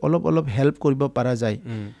তেখেতসকলক যদি অলপ হেল্প কৰিব পৰা যায়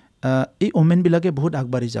এই ওমেনবিলাকে বহুত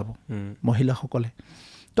আগবাঢ়ি যাব মহিলাসকলে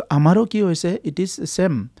তো আমাৰো কি হৈছে it is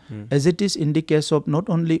same as it is in the cash of not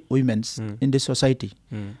only women's in the society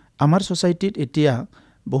আমাৰ ছ'চাইটিত এতিয়া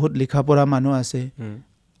বহুত লিখা পঢ়া মানুহ আছে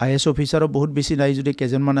IS অফিচাৰো বহুত বেছি নাই যদি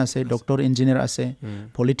কেইজনমান আছে ডক্টৰ ইঞ্জিনিয়াৰ আছে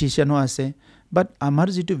পলিটিচিয়ানো আছে বাট আমাৰ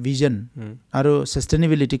যিটো ভিজন আৰু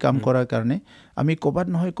সাস্টেইনেবিলিটি কাম কৰাৰ কাৰণে আমি ক'বাত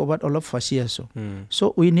নহয় ক'বাত অলপ ফাঁচি আছো সো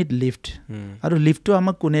উই নিড লিফ্ট আৰু লিফ্টটো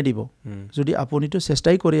আমাক কোনে দিব যদি আপুনিতো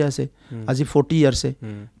চেষ্টাই কৰি আছে আজি 40 ইয়াৰ্ছে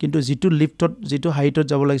কিন্তু যিটো লিফ্টত যিটো হাইটত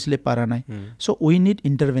যাব লাগিছিলে পাৰা নাই সো উই need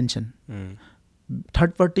intervention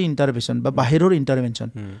third party intervention বা বাহিৰৰ ইণ্টাৰভেনশ্যন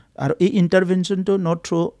আৰু এই ইণ্টাৰভেনশ্যনটো not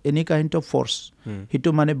through any kind of force সেইটো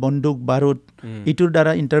মানে বন্দুক বাৰুদ ইটোৰ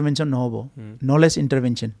দ্বাৰা ইণ্টাৰভেনশ্যন নহ'ব নলেজ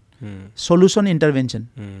ইণ্টাৰভেনশ্যন সলিউশন ইণ্টাৰভেনশ্যন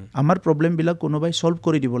আমাৰ প্ৰব্লেমবিলাক কোনোবাই সলভ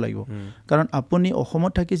কৰি দিব লাগিব কাৰণ আপুনি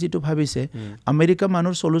অসমত থাকি যিটো ভাবিছে আমেৰিকা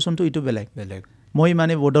মানুহৰ সলিউশনটো ইটো বেলেগ মই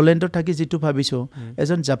মানে বডোলেণ্ডত থাকি যিটো ভাবিছোঁ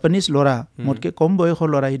এজন জাপানীজ ল'ৰা মোতকৈ কম বয়সৰ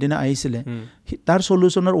ল'ৰা সিদিনা আহিছিলে তাৰ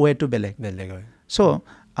সলিউশনৰ ৱেটো বেলেগ হয় চ'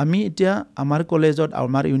 আমি এতিয়া আমাৰ কলেজত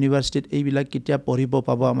আমাৰ ইউনিভাৰ্চিটিত এইবিলাক কেতিয়া পঢ়িব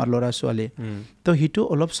পাব আমাৰ ল'ৰা ছোৱালী তো সেইটো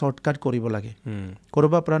অলপ শ্বৰ্টকাট কৰিব লাগে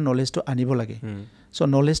ক'ৰবাৰ পৰা নলেজটো আনিব লাগে চ'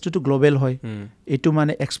 নলেজটোতো গ্ল'বেল হয় এইটো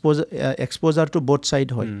মানে এক্সপ'জাৰটো বোথ ছাইড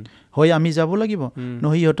হয় আমি যাব লাগিব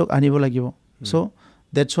নহয় সিহঁতক আনিব লাগিব চ'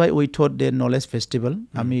 that's Y we thought the knowledge festival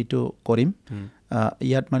আমি এইটো কৰিম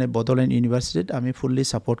ইয়াত মানে বডোলেণ্ড ইউনিভাৰ্চিটিত আমি ফুল্লি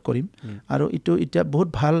ছাপৰ্ট কৰিম আৰু এইটো এতিয়া বহুত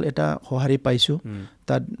ভাল এটা সঁহাৰি পাইছোঁ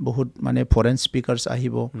তাত বহুত মানে ফৰেন স্পিকাৰ্ছ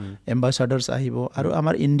আহিব এম্বাচাডাৰ্ছ আহিব আৰু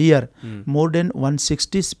আমাৰ ইণ্ডিয়াৰ মোৰ দেন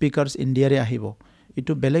 160 স্পিকাৰ্ছ ইণ্ডিয়াৰে আহিব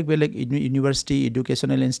এইটো বেলেগ বেলেগ ইউনিভাৰ্চিটি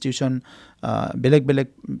এডুকেশ্যনেল ইনষ্টিটিউশ্যন বেলেগ বেলেগ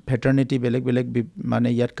ফেটাৰ্নিটি বেলেগ বেলেগ মানে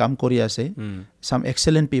ইয়াত কাম কৰি আছে চাম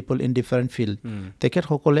excellent people in different field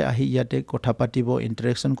তেখেতসকলে আহি ইয়াতে কথা পাতিব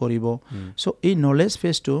ইণ্টাৰেকশ্যন কৰিব চ' এই নলেজ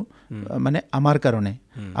ফেজটো মানে আমাৰ কাৰণে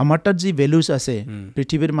আমাৰ তাত যি ভেলুজ আছে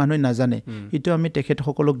পৃথিৱীৰ মানুহে নাজানে সেইটো আমি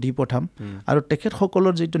তেখেতসকলক দি পঠাম আৰু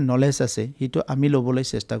তেখেতসকলৰ যিটো নলেজ আছে সেইটো আমি ল'বলৈ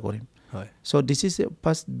চেষ্টা কৰিম চ' this is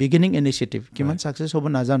first beginning initiative কিমান ছাকচেছ হ'ব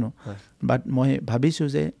নাজানো বাট মই ভাবিছোঁ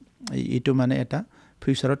যে এইটো মানে এটা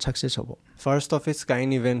ফিউচাৰত ছাকচেছ হ'ব first of it's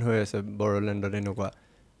kind event হৈ আছে বড়োলেণ্ডত এনেকুৱা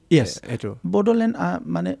ইয়েছ এইটো বড়োলেণ্ড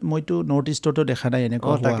মানে মইতো নৰ্থ ইষ্টতো দেখা নাই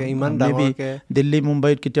এনেকুৱা দিল্লী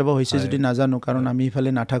মুম্বাইত কেতিয়াবা হৈছে যদি নাজানো কাৰণ আমি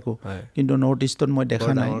ইফালে নাথাকোঁ কিন্তু নৰ্থ ইষ্টত মই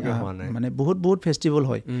দেখা নাই মানে বহুত বহুত ফেষ্টিভেল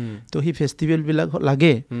হয় তো সেই ফেষ্টিভেলবিলাক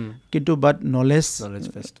লাগে কিন্তু বাট নলেজ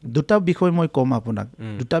দুটা বিষয় মই ক'ম আপোনাক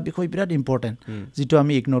দুটা বিষয় বিৰাট ইম্পৰ্টেণ্ট যিটো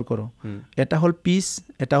আমি ইগন'ৰ কৰোঁ এটা হ'ল পিচ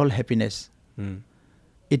এটা হ'ল হেপিনেছ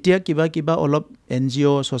এতিয়া কিবা অলপ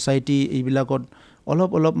NGO ছ'চাইটি এইবিলাকত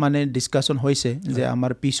অলপ মানে ডিছকাশ্যন হৈছে যে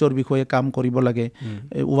আমাৰ পিচৰ বিষয়ে কাম কৰিব লাগে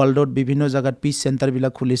ৱৰ্ল্ডত বিভিন্ন জেগাত পিচ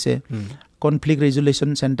চেণ্টাৰবিলাক খুলিছে কনফ্লিক্ট ৰেজুলেশ্যন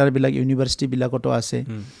চেণ্টাৰবিলাক ইউনিভাৰ্চিটিবিলাকতো আছে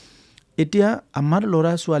এতিয়া আমাৰ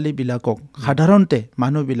ল'ৰা ছোৱালীবিলাকক সাধাৰণতে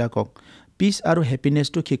মানুহবিলাকক পিচ আৰু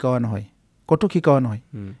হেপিনেছটো শিকোৱা নহয় ক'তো শিকোৱা নহয়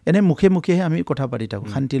এনে মুখে মুখেহে আমি কথা পাতি থাকোঁ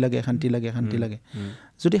শান্তি লাগে শান্তি লাগে শান্তি লাগে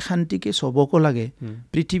যদি শান্তিকে চবকো লাগে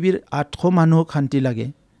পৃথিৱীৰ 800 মানুহক শান্তি লাগে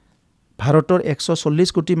ভাৰতৰ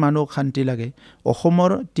 140 কোটি মানুহক শান্তি লাগে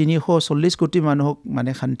অসমৰ 340 কোটি মানুহক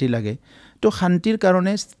মানে শান্তি লাগে তো শান্তিৰ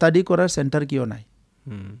কাৰণে ষ্টাডি কৰাৰ চেণ্টাৰ কিয় নাই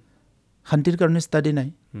শান্তিৰ কাৰণে ষ্টাডি নাই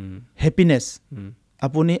হেপিনেছ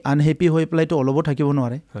আপুনি আনহেপি হৈ পেলাইতো অলপো থাকিব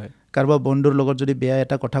নোৱাৰে কাৰোবাৰ বন্ধুৰ লগত যদি বেয়া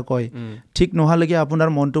এটা কথা কয় ঠিক নোহোৱালৈকে আপোনাৰ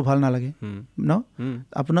মনটো ভাল নালাগে ন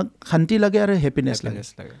আপোনাক শান্তি লাগে আৰু হেপিনেছ লাগে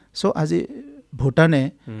চ' আজি ভূটানে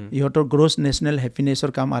ইহঁতৰ গ্ৰছ নেশ্যনেল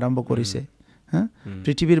হেপিনেছৰ কাম আৰম্ভ কৰিছে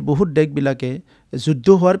পৃথিৱীৰ বহুত দেশবিলাকে যুদ্ধ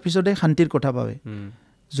হোৱাৰ পিছতে শান্তিৰ কথা ভাবে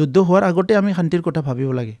যুদ্ধ হোৱাৰ আগতে আমি শান্তিৰ কথা ভাবিব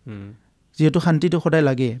লাগে যিহেতু শান্তিটো সদায়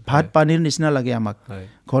লাগে ভাত পানীৰ নিচিনা লাগে আমাক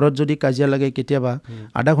ঘৰত যদি কাজিয়া লাগে কেতিয়াবা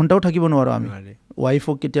আধা ঘণ্টাও থাকিব নোৱাৰোঁ আমি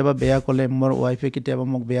ৱাইফক কেতিয়াবা বেয়া ক'লে মোৰ ৱাইফে কেতিয়াবা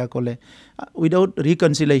মোক বেয়া ক'লে উইদাউট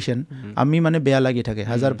ৰিকনচিলেশ্যন আমি মানে বেয়া লাগি থাকে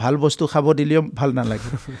হাজাৰ ভাল বস্তু খাব দিলেও ভাল নালাগে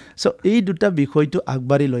চ' এই দুটা বিষয়টো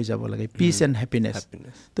আগবাঢ়ি লৈ যাব লাগে পিচ এণ্ড হেপিনেছ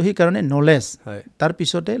তো সেইকাৰণে নলেজ তাৰ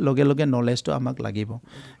পিছতে লগে লগে নলেজটো আমাক লাগিব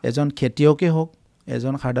এজন খেতিয়কে হওক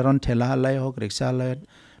এজন সাধাৰণ ঠেলাৱালাই হওক ৰিক্সাৱালাই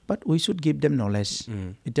বাট উই শুড গিভ দেম নলেজ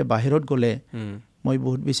এতিয়া বাহিৰত গ'লে মই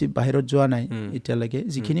বহুত বেছি বাহিৰত যোৱা নাই এতিয়ালৈকে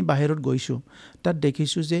যিখিনি বাহিৰত গৈছোঁ তাত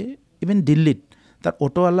দেখিছোঁ যে ইভেন দিল্লীত তাৰ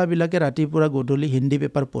অটোৱালাবিলাকে ৰাতিপুৱা গধূলি হিন্দী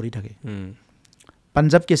পেপাৰ পঢ়ি থাকে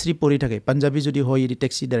পাঞ্জাৱ কেচৰি পঢ়ি থাকে পাঞ্জাবী যদি হয়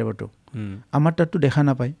টেক্সি ড্ৰাইভাৰটো আমাৰ তাততো দেখা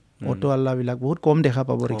নাপায় অটোৱালাবিলাক বহুত কম দেখা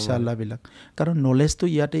পাব ৰিক্সাৱালাবিলাক কাৰণ নলেজটো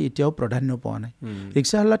ইয়াতে এতিয়াও প্ৰাধান্য পোৱা নাই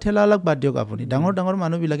ৰিক্সাৱালা ঠেলাৱালাক বাদ দিয়ক আপুনি ডাঙৰ ডাঙৰ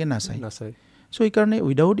মানুহবিলাকে নাচায় চ' সেইকাৰণে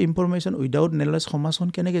উইদাউট ইনফৰমেশ্যন উইদাউট নলেজ সমাজখন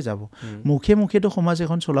কেনেকৈ যাব মুখে মুখেতো সমাজ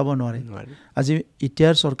এখন চলাব নোৱাৰে আজি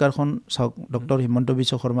এতিয়াৰ চৰকাৰখন চাওক ডক্টৰ হিমন্ত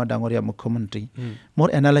বিশ্ব শৰ্মা ডাঙৰীয়া মুখ্যমন্ত্ৰী মোৰ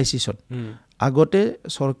এনালাইচিছত আগতে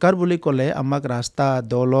চৰকাৰ বুলি ক'লে আমাক ৰাস্তা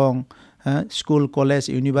দলং স্কুল কলেজ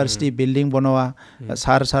ইউনিভাৰ্চিটি বিল্ডিং বনোৱা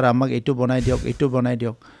ছাৰ আমাক এইটো বনাই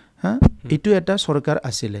দিয়ক হা এইটো এটা চৰকাৰ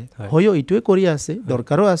আছিলে হয়ও এইটোৱে কৰি আছে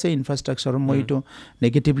দৰকাৰো আছে ইনফ্ৰাষ্ট্ৰাকচাৰ মই এইটো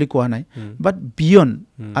নেগেটিভলি কোৱা নাই বাট বিয়ণ্ড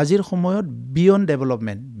আজিৰ সময়ত beyond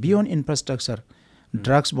development beyond infrastructure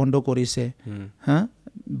drugs বন্ধ কৰিছে হা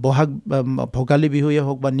বহাগ ভোগালী বিহুৱে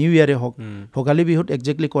হওক বা নিউ ইয়াৰে হওক ভোগালী বিহুত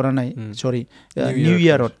একজেক্টলি কৰা নাই চৰি নিউ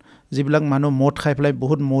ইয়াৰত যিবিলাক মানুহ মদ খাই পেলাই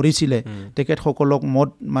বহুত মৰিছিলে তেখেতসকলক মদ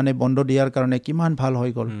মানে বন্ধ দিয়াৰ কাৰণে কিমান ভাল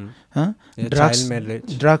হৈ গ'ল হা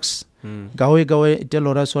ড্ৰাগছ গাঁৱে গাঁৱে এতিয়া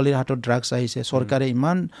ল'ৰা ছোৱালীৰ হাতত ড্ৰাগছ আহিছে চৰকাৰে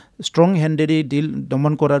ইমান ষ্ট্ৰং হেণ্ডেদি ডিল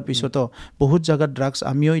দমন কৰাৰ পিছতো বহুত জাগাত ড্ৰাগছ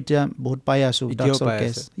আমিও এতিয়া বহুত পাই আছোঁ ড্ৰাগছৰ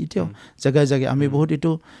কেছ এতিয়াও জেগাই জেগাই আমি বহুত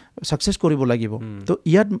এইটো ছাকচেছ কৰিব লাগিব তো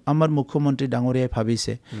ইয়াত আমাৰ মুখ্যমন্ত্ৰী ডাঙৰীয়াই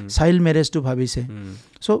ভাবিছে চাইল্ড মেৰেজটো ভাবিছে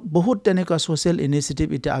চ' বহুত তেনেকুৱা ছ'চিয়েল ইনিচিয়েটিভ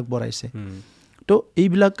এতিয়া আগবঢ়াইছে তো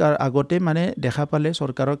এইবিলাক আগতে মানে দেখা পালে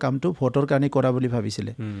চৰকাৰৰ কামটো ভোটৰ কাৰণে কৰা বুলি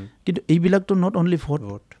ভাবিছিলে কিন্তু এইবিলাকতো নট অনলি ভোট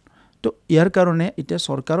তো ইয়াৰ কাৰণে এতিয়া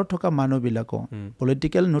চৰকাৰত থকা মানুহবিলাকো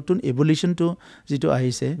পলিটিকেল নতুন এভলিউশ্যনটো যিটো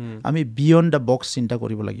আহিছে আমি বিয়ণ্ড দ্য বক্স চিন্তা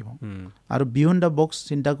কৰিব লাগিব আৰু বিয়ণ্ড দ্য বক্স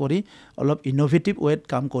চিন্তা কৰি অলপ ইন'ভেটিভ ৱেত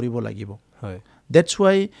কাম কৰিব লাগিব দেটছ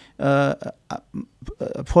ৱাই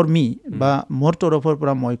ফৰ মি বা মোৰ তৰফৰ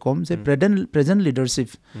পৰা মই ক'ম যে প্ৰেজেণ্ট লিডাৰশ্বিপ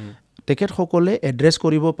তেখেতসকলে এড্ৰেছ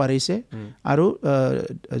কৰিব পাৰিছে আৰু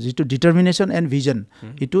যিটো ডিটাৰমিনেশ্যন এণ্ড ভিজন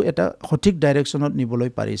এইটো এটা সঠিক ডাইৰেকশ্যনত নিবলৈ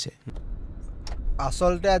পাৰিছে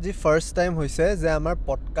আচলতে আজি ফাৰ্ষ্ট টাইম হৈছে যে আমাৰ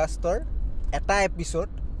পডকাষ্টৰ এটা এপিছ'ড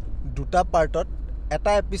দুটা পাৰ্টত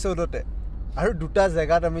এটা এপিছ'ডতে আৰু দুটা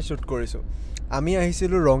জেগাত আমি শ্বুট কৰিছোঁ আমি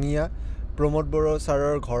আহিছিলোঁ ৰঙিয়া প্ৰমোদ বড়ো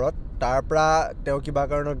ছাৰৰ ঘৰত তাৰ পৰা তেওঁ কিবা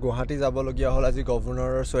কাৰণত গুৱাহাটী যাবলগীয়া হ'ল আজি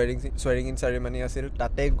গভৰ্ণৰৰ চুৱেৰিং ইন চেৰিমনি আছিল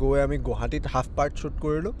তাতে গৈ আমি গুৱাহাটীত হাফ পাৰ্ট শ্বুট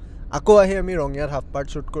কৰিলোঁ আকৌ আহি আমি ৰঙিয়াত হাফ পাৰ্ট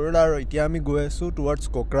শ্বুট কৰিলোঁ আৰু এতিয়া আমি গৈ আছোঁ টুৱাৰ্ডছ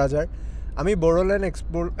কোকৰাঝাৰ আমি বড়োলেণ্ড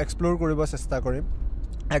এক্সপ্ল'ৰ কৰিব চেষ্টা কৰিম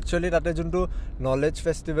একচুৱেলি তাতে যোনটো নলেজ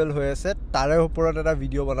ফেষ্টিভেল হৈ আছে তাৰে ওপৰত এটা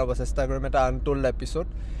ভিডিঅ' বনাব চেষ্টা কৰিম এটা আনটোল্ড এপিছ'ড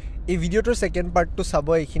এই ভিডিঅ'টোৰ ছেকেণ্ড পাৰ্টটো চাব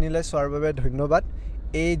এইখিনিলৈ চোৱাৰ বাবে ধন্যবাদ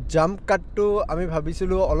এই জাম্প কাটটো আমি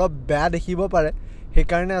ভাবিছিলোঁ অলপ বেয়া দেখিব পাৰে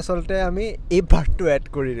সেইকাৰণে আচলতে আমি এই পাৰ্টটো এড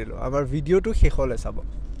কৰি দিলোঁ আমাৰ ভিডিঅ'টো শেষলৈ চাব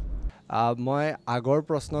মই আগৰ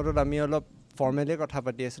প্ৰশ্নটোত আমি অলপ ফৰ্মেলি কথা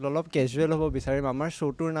পাতি আছিলোঁ অলপ কেজুৱেল হ'ব বিচাৰিম আমাৰ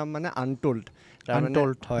শ্ব'টোৰ নাম মানে আনটোল্ড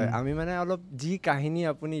হয় আমি মানে অলপ যি কাহিনী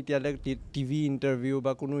আপুনি এতিয়ালৈ টিভি ইণ্টাৰভিউ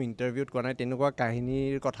বা কোনো ইণ্টাৰভিউত কোৱা নাই তেনেকুৱা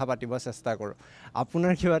কাহিনীৰ কথা পাতিব চেষ্টা কৰোঁ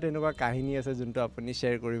আপোনাৰ কিবা তেনেকুৱা কাহিনী আছে যোনটো আপুনি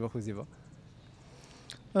শ্বেয়াৰ কৰিব খুজিব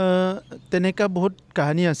তেনেকুৱা বহুত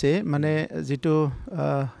কাহিনী আছে মানে যিটো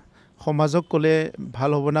সমাজক ক'লে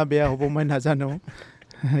ভাল হ'ব না বেয়া হ'ব মই নাজানো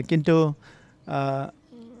কিন্তু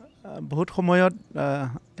বহুত সময়ত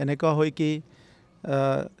এনেকুৱা হয় কি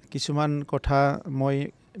কিছুমান কথা মই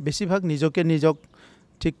বেছিভাগ নিজক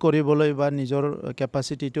ঠিক কৰিবলৈ বা নিজৰ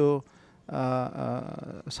কেপাচিটিটো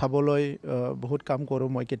চাবলৈ বহুত কাম কৰোঁ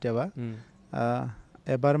মই কেতিয়াবা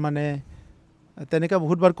এবাৰ মানে তেনেকুৱা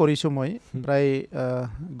বহুতবাৰ কৰিছোঁ মই প্ৰায়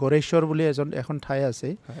গৰেশ্বৰ বুলি এখন ঠাই আছে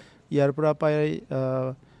ইয়াৰ পৰা প্ৰায়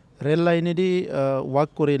ৰেল লাইনেদি ৱাক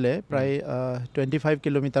কৰিলে প্ৰায় 25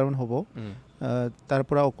 কিলোমিটাৰমান হ'ব তাৰ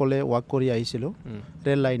পৰা অকলে ৱাক কৰি আহিছিলোঁ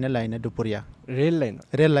ৰেল লাইনে দুপৰীয়া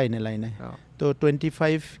ৰেল লাইনে তো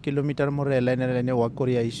 25 কিলোমিটাৰ মই ৰেল লাইনে ৱাক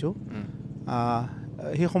কৰি আহিছোঁ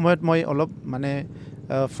সেই সময়ত মই অলপ মানে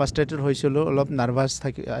ফ্ৰাষ্ট্ৰেটেড হৈছিলোঁ অলপ নাৰ্ভাছ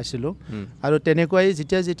আছিলোঁ আৰু তেনেকুৱাই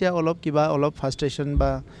যেতিয়া অলপ ফ্ৰাষ্ট্ৰেশ্যন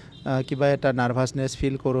বা কিবা এটা নাৰ্ভাছনেছ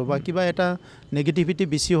ফিল কৰোঁ বা কিবা এটা নেগেটিভিটি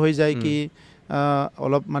বেছি হৈ যায় কি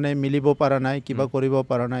অলপ মানে মিলিব পৰা নাই কিবা কৰিব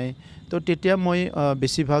পৰা নাই তো তেতিয়া মই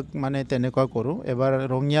বেছিভাগ মানে তেনেকুৱা কৰোঁ এবাৰ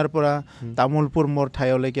ৰঙিয়াৰ পৰা তামোলপুৰ মোৰ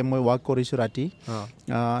ঠাইলৈকে মই ৱাক কৰিছোঁ ৰাতি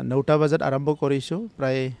 9টা বজাত আৰম্ভ কৰিছোঁ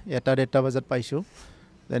প্ৰায় 1টা বজাত পাইছোঁ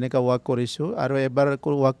তেনেকুৱা ৱাক কৰিছোঁ আৰু এবাৰ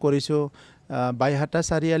ৱাক কৰিছোঁ বাইহাটা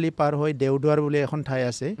চাৰিআলি পাৰ হৈ দেওদুৱাৰ বুলি এখন ঠাই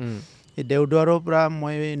আছে এই দেওদুৱাৰৰ পৰা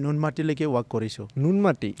মই নুনমাটিলৈকে ৱাক কৰিছোঁ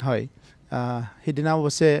নুনমাটি হয় সিদিনা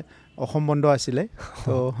অৱশ্যে অসম বন্ধ আছিলে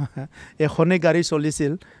তো এখনেই গাড়ী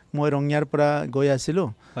চলিছিল মই ৰঙিয়াৰ পৰা গৈ আছিলোঁ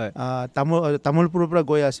তামোলপুৰৰ পৰা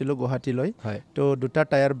গৈ আছিলোঁ গুৱাহাটীলৈ তো 2টা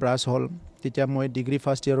টায়াৰ ব্ৰাছ হ'ল তেতিয়া মই ডিগ্ৰী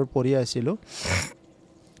ফাৰ্ষ্ট ইয়েৰত পঢ়ি আছিলোঁ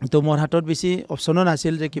তো মোৰ হাতত বেছি অপশ্যনো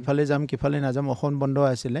নাছিল যে কিফালে যাম কিফালে নাযাম অসম বন্ধ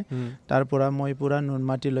আছিলে তাৰ পৰা মই পুৰা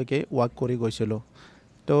নুনমাটিলৈকে ৱাক কৰি গৈছিলোঁ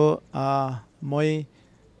তো মই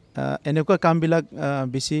এনেকুৱা কামবিলাক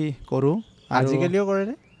বেছি কৰোঁ আজিকালিও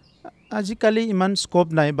কৰেনে আজিকালি ইমান স্কোপ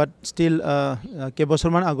নাই বাট ষ্টিল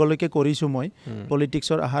কেইবছৰমান আগলৈকে কৰিছোঁ মই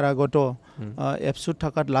পলিটিক্সৰ অহাৰ আগতো এপছুত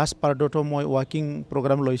থকাত লাষ্ট পাৰ্টতো মই ৱাকিং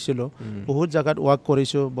প্ৰগ্ৰাম লৈছিলোঁ বহুত জেগাত ৱাক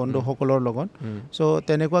কৰিছোঁ বন্ধুসকলৰ লগত চ'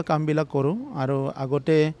 তেনেকুৱা কামবিলাক কৰোঁ আৰু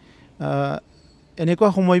আগতে এনেকুৱা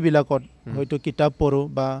সময়বিলাকত হয়তো কিতাপ পঢ়ো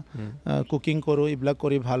বা কুকিং কৰোঁ এইবিলাক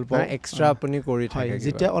কৰি ভাল পাওঁ এক্সট্ৰা আপুনি কৰি থাকে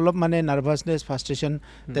যেতিয়া অলপ মানে নাৰ্ভাছনেছ ফ্ৰাষ্ট্ৰেশ্যন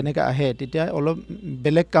তেনেকৈ আহে তেতিয়া অলপ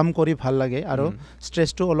বেলেগ কাম কৰি ভাল লাগে আৰু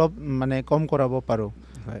ষ্ট্ৰেছটো অলপ মানে কম কৰাব পাৰোঁ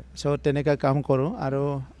চ' তেনেকৈ কাম কৰোঁ আৰু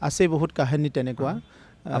আছে বহুত কাহিনী তেনেকুৱা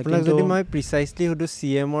আপোনাক যদি মই প্ৰিচাইছলি সুধোঁ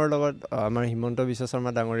CMৰ লগত আমাৰ হিমন্ত বিশ্ব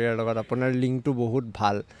শৰ্মা ডাঙৰীয়াৰ লগত আপোনাৰ লিংকটো বহুত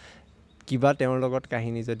ভাল কিবা তেওঁৰ লগত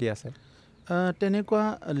কাহিনী যদি আছে তেনেকুৱা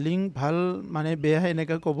লিংক ভাল মানে বেয়া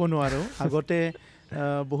এনেকৈ ক'ব নোৱাৰোঁ আগতে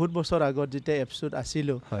বহুত বছৰ আগত যেতিয়া এপছুত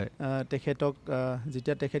আছিলোঁ তেখেতক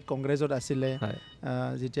যেতিয়া তেখেত কংগ্ৰেছত আছিলে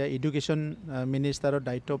যেতিয়া এডুকেশ্যন মিনিষ্টাৰৰ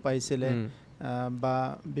দায়িত্ব পাইছিলে বা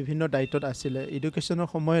বিভিন্ন দায়িত্বত আছিলে এডুকেশ্যনৰ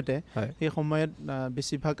সময়তে সেই সময়ত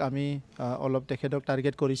বেছিভাগ আমি অলপ তেখেতক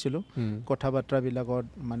টাৰ্গেট কৰিছিলোঁ কথা বাৰ্তাবিলাকত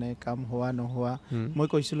মানে কাম হোৱা নোহোৱা মই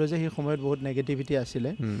কৈছিলোঁ যে সেই সময়ত বহুত নেগেটিভিটি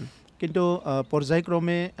আছিলে কিন্তু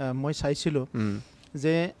পৰ্যায়ক্ৰমে মই চাইছিলোঁ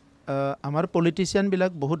যে আমাৰ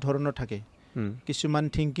পলিটিচিয়ানবিলাক বহুত ধৰণৰ থাকে কিছুমান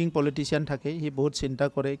থিংকিং পলিটিচিয়ান থাকে সি বহুত চিন্তা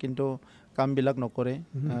কৰে কিন্তু কামবিলাক নকৰে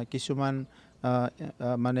কিছুমান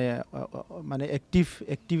মানে মানে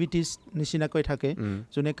এক্টিভিটিছ নিচিনাকৈ থাকে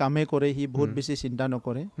যোনে কামে কৰে সি বহুত বেছি চিন্তা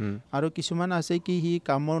নকৰে আৰু কিছুমান আছে কি সি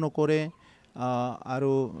কামো নকৰে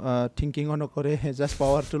আৰু থিংকিঙো নকৰে জাষ্ট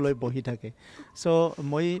পাৱাৰটো লৈ বহি থাকে চ'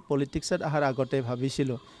 মই পলিটিক্সত অহাৰ আগতে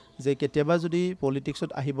ভাবিছিলোঁ যে কেতিয়াবা যদি পলিটিক্সত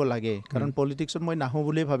আহিব লাগে কাৰণ পলিটিক্সত মই নাহোঁ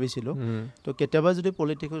বুলিয়ে ভাবিছিলোঁ তো কেতিয়াবা যদি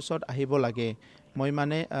পলিটিক্সত আহিব লাগে মই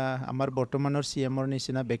মানে আমাৰ বৰ্তমানৰ CMৰ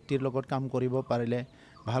নিচিনা ব্যক্তিৰ লগত কাম কৰিব পাৰিলে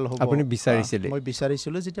ভাল হ'ব আপুনি বিচাৰিছিলে মই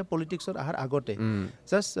বিচাৰিছিলোঁ যেতিয়া পলিটিক্সত অহাৰ আগতে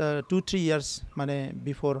জাষ্ট 2-3 ইয়াৰ্ছ মানে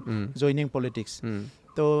বিফৰ জইনিং পলিটিক্স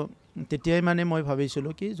তো তেতিয়াই মানে মই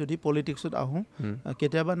ভাবিছিলোঁ কি যদি পলিটিক্সত আহোঁ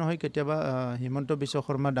কেতিয়াবা নহয় কেতিয়াবা হিমন্ত বিশ্ব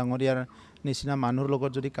শৰ্মা ডাঙৰীয়াৰ নিচিনা মানুহৰ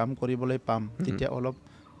লগত যদি কাম কৰিবলৈ পাম তেতিয়া অলপ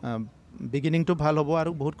বিগিনিংটো ভাল হ'ব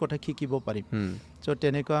আৰু বহুত কথা শিকিব পাৰিম চ'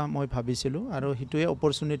 তেনেকুৱা মই ভাবিছিলোঁ আৰু সেইটোৱে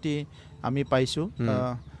অপৰচুনিটি আমি পাইছোঁ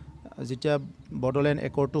যেতিয়া বড়োলেণ্ড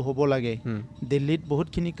একৰ্ডটো হ'ব লাগে দিল্লীত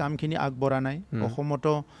বহুতখিনি কামখিনি আগবঢ়া নাই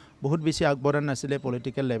অসমতো বহুত বেছি আগবঢ়া নাছিলে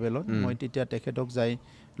পলিটিকেল লেভেলত মই তেতিয়া তেখেতক যাই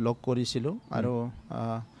লগ কৰিছিলোঁ আৰু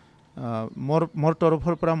মোৰ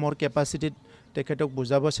তৰফৰ পৰা মোৰ কেপাচিটিত তেখেতক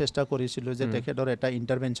বুজাব চেষ্টা কৰিছিলোঁ যে তেখেতৰ এটা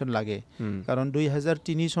ইণ্টাৰভেনশ্যন লাগে কাৰণ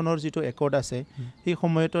 2003 চনৰ যিটো একৰ্ড আছে সেই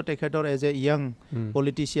সময়তো তেখেতৰ এজ এ য়াং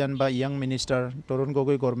পলিটিচিয়ান বা য়াং মিনিষ্টাৰ তৰুণ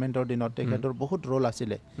গগৈ গভৰ্ণমেণ্টৰ দিনত তেখেতৰ বহুত ৰোল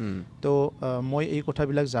আছিলে তো মই এই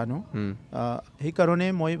কথাবিলাক জানো সেইকাৰণে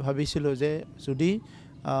মই ভাবিছিলোঁ যে যদি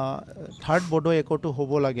থাৰ্ড বড়ো একৰ্ডটো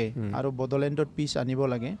হ'ব লাগে আৰু বড়োলেণ্ডত পিচ আনিব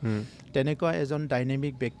লাগে তেনেকুৱা এজন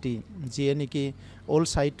ডাইনেমিক ব্যক্তি যিয়ে নেকি অল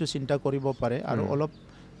ছাইডটো চিন্তা কৰিব পাৰে আৰু অলপ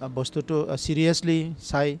বস্তুটো চিৰিয়াছলি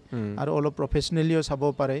চাই আৰু অলপ প্ৰফেচনেলিও চাব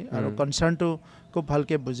পাৰে আৰু কনচাৰ্ণটো খুব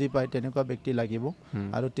ভালকৈ বুজি পায় তেনেকুৱা ব্যক্তি লাগিব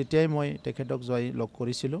আৰু তেতিয়াই মই তেখেতক যাই লগ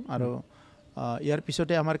কৰিছিলোঁ আৰু ইয়াৰ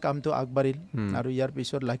পিছতে আমাৰ কামটো আগবাঢ়িল আৰু ইয়াৰ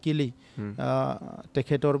পিছত লাকিলি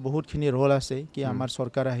তেখেতৰ বহুতখিনি ৰোল আছে কি আমাৰ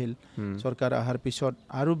চৰকাৰ আহিল চৰকাৰ অহাৰ পিছত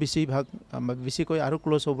আৰু বেছিকৈ আৰু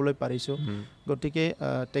ক্ল'জ হ'বলৈ পাৰিছোঁ গতিকে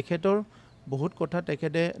তেখেতৰ বহুত কথা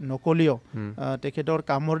তেখেতে নকলেও তেখেতৰ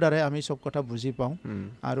কামৰ দ্বাৰাই আমি চব কথা বুজি পাওঁ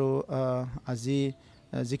আৰু আজি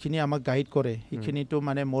যিখিনি আমাক গাইড কৰে সেইখিনিতো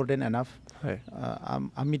মানে মোৰ দেন এনাফ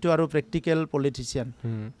আমিতো আৰু প্ৰেক্টিকেল পলিটিচিয়ান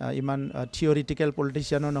ইমান থিয়ৰিটিকেল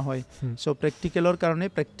পলিটিচিয়ানো নহয় চ' প্ৰেক্টিকেলৰ কাৰণে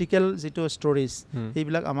প্ৰেক্টিকেল যিটো ষ্টৰিজ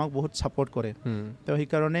সেইবিলাক আমাক বহুত ছাপৰ্ট কৰে তো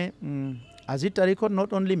সেইকাৰণে আজিৰ তাৰিখত not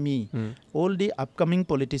only me all the upcoming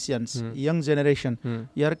পলিটিচিয়ানছ young generation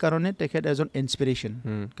ইয়াৰ কাৰণে তেখেত এজন ইনস্পিৰেশ্যন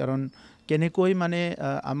কাৰণ কেনেকৈ মানে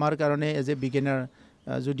আমাৰ কাৰণে এজ এ বিগিনাৰ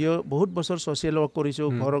যদিও বহুত বছৰ ছ'চিয়েল ৱৰ্ক কৰিছোঁ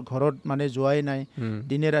ঘৰত মানে যোৱাই নাই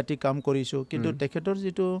দিনে ৰাতি কাম কৰিছোঁ কিন্তু তেখেতৰ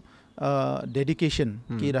যিটো ডেডিকেশ্যন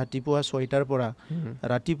কি ৰাতিপুৱা 6টাৰ পৰা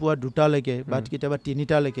ৰাতিপুৱা 2টালৈকে বা কেতিয়াবা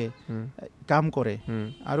 3টালৈকে কাম কৰে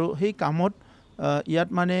আৰু সেই কামত ইয়াত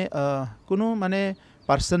মানে কোনো মানে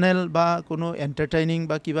পাৰ্চনেল বা কোনো এণ্টাৰটেইনিং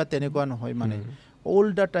বা কিবা তেনেকুৱা নহয় মানে all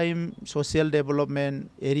the time social development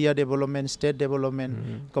area development state development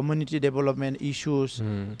community development issues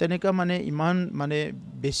তেনেকুৱা মানে ইমান মানে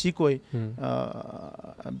বেছিকৈ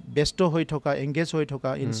ব্যস্ত হৈ থকা এংগেজ হৈ থকা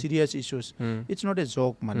in serious issues it's not a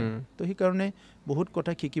জক মানে তো সেইকাৰণে বহুত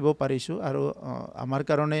কথা শিকিব পাৰিছোঁ আৰু আমাৰ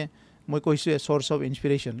কাৰণে মই কৈছোঁ এ চ'ৰ্চ অফ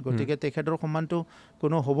ইনস্পিৰেশ্যন গতিকে তেখেতৰ সমানটো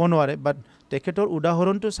কোনো হ'ব নোৱাৰে বাট তেখেতৰ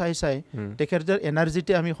উদাহৰণটো চাই তেখেতৰ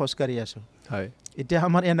এনাৰ্জিতে আমি খোজকাঢ়ি আছোঁ হয় এতিয়া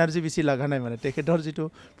আমাৰ এনাৰ্জি বেছি লগা নাই মানে তেখেতৰ যিটো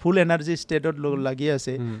ফুল এনাৰ্জি ষ্টেটত লাগি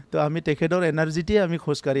আছে তো আমি তেখেতৰ এনাৰ্জিতে আমি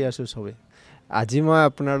খোজকাঢ়ি আছোঁ চবে আজি মই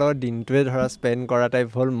আপোনাৰ লগত দিনটোৱে ধৰা স্পেণ্ড কৰা টাইপ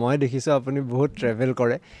হ'ল মই দেখিছোঁ আপুনি বহুত ট্ৰেভেল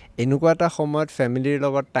কৰে এনেকুৱা এটা সময়ত ফেমিলিৰ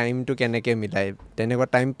লগত টাইমটো কেনেকৈ মিলাই তেনেকুৱা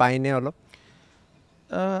টাইম পায়নে অলপ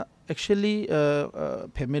একচুৱেলি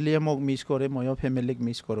ফেমিলিয়ে মোক মিছ কৰে ময়ো ফেমিলিক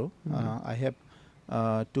মিছ কৰোঁ আই হেভ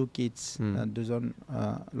 2 kids দুজন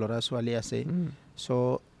ল'ৰা ছোৱালী আছে সো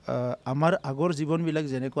আমাৰ আগৰ জীৱনবিলাক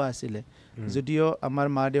যেনেকুৱা আছিলে যদিও আমাৰ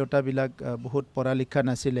মা দেউতাবিলাক বহুত পঢ়া লিখা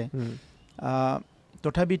নাছিলে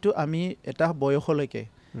তথাপিতো আমি এটা বয়সলৈকে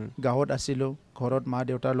গাঁৱত আছিলোঁ ঘৰত মা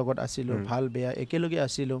দেউতাৰ লগত আছিলোঁ ভাল বেয়া একেলগে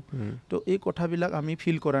আছিলোঁ তো এই কথাবিলাক আমি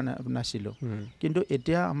ফিল কৰা নাছিলোঁ কিন্তু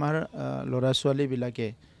এতিয়া আমাৰ ল'ৰা ছোৱালীবিলাকে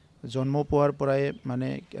জন্ম পোৱাৰ পৰাই মানে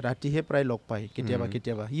ৰাতিহে প্ৰায় লগ পায় কেতিয়াবা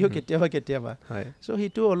কেতিয়াবা সো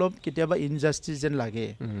সেইটো অলপ কেতিয়াবা ইনজাষ্টিছ যেন লাগে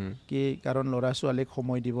কি কাৰণ ল'ৰা ছোৱালীক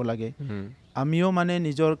সময় দিব লাগে আমিও মানে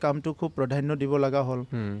নিজৰ কামটো খুব প্ৰাধান্য দিব লগা হ'ল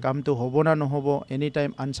কামটো হ'ব না নহ'ব এনি টাইম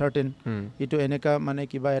আনচাৰ্টেন এইটো এনেকা মানে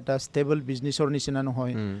কিবা এটা ষ্টেবল বিজনেছৰ নিচিনা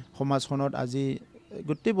নহয় সমাজখনত আজি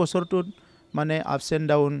গোটেই বছৰটোত মানে আপছ এণ্ড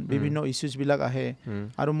ডাউন বিভিন্ন ইছ্যুজবিলাক আহে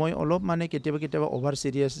আৰু মই অলপ মানে কেতিয়াবা অভাৰ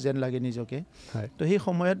চিৰিয়াছ যেন লাগে নিজকে তো সেই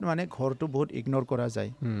সময়ত মানে ঘৰটো বহুত ইগন'ৰ কৰা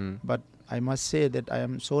যায় বাট আই মাষ্ট চে ডেট আই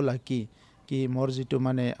এম ছ' লাকি কি মোৰ যিটো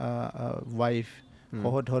মানে ৱাইফ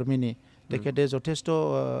সহধৰ্মিনী তেখেতে যথেষ্ট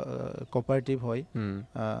কোঅপাৰেটিভ হয়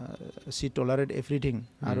চি টলাৰেট এভৰিথিং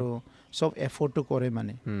আৰু চব এফৰ্টটো কৰে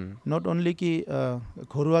মানে নট অনলি কি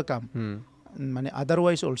ঘৰুৱা কাম মানে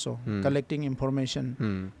otherwise also collecting information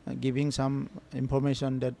giving some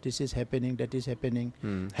information that this is happening that is happening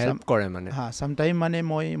help কৰে মানে sometime মানে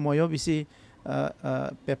ময়ো বেছি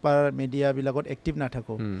পেপাৰ মিডিয়া বিলাকত এক্টিভ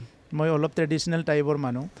নাথাকো মই অলপ ট্ৰেডিশনেল টাইপৰ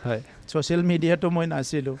মানুহ ছ'চিয়েল মিডিয়াটো মই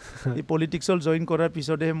নাছিলোঁ এই পলিটিক্সত জইন কৰাৰ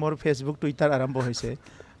পিছতহে মোৰ ফেচবুক টুইটাৰ আৰম্ভ হৈছে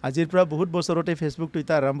আজিৰ পৰা বহুত বছৰতে ফেচবুক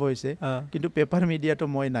টুইটাৰ আৰম্ভ হৈছে কিন্তু পেপাৰ মিডিয়াটো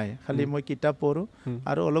মই নাই খালি মই কিতাপ পঢ়োঁ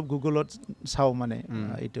আৰু অলপ গুগলত চাওঁ মানে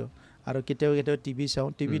এইটো আৰু কেতিয়াবা টিভি চাওঁ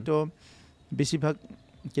টিভিটো বেছিভাগ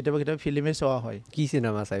কেতিয়াবা ফিল্মে চোৱা হয় কি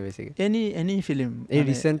চিনেমা চাই বেছিকৈ এনি ফিল্ম এই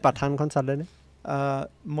ৰিচেণ্ট পাঠানখন চালেনে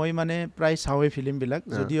মই মানে প্ৰায় চাওঁৱেই ফিল্মবিলাক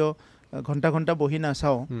যদিও ঘণ্টা বহি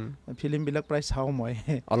নাচাওঁ ফিল্মবিলাক প্ৰায় চাওঁ মই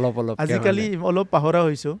অলপ আজিকালি অলপ পাহৰা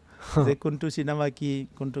হৈছোঁ যে কোনটো চিনেমা কি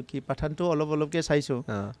কোনটো কি পাঠানটো অলপকৈ চাইছোঁ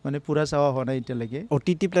মানে পূৰা চোৱা হোৱা নাই এতিয়ালৈকে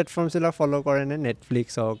OTT প্লেটফৰ্মছবিলাক ফ'ল' কৰেনে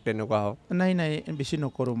নেটফ্লিক্স হওক তেনেকুৱা হওক নাই বেছি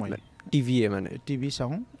নকৰোঁ মই টিভিয়ে মানে টিভি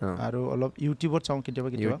চাওঁ আৰু অলপ ইউটিউবত চাওঁ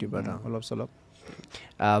কেতিয়াবা অলপ চলপ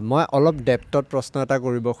মই অলপ ডেপ্থত প্ৰশ্ন এটা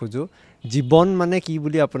কৰিব খোজোঁ জীৱন মানে কি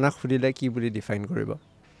বুলি আপোনাক সুধিলে কি বুলি ডিফাইন কৰিব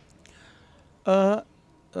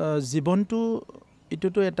জীৱনটো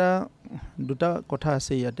এইটোতো এটা দুটা কথা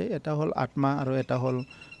আছে ইয়াতে এটা হ'ল আত্মা আৰু এটা হ'ল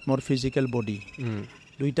মোৰ ফিজিকেল বডি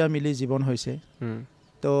দুইটা মিলি জীৱন হৈছে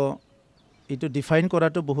তো এইটো ডিফাইন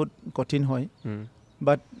কৰাটো বহুত কঠিন হয়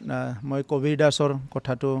বাট মই কবিৰ দাসৰ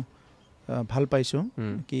কথাটো ভাল পাইছোঁ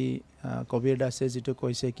কি কবিৰ দাসে যিটো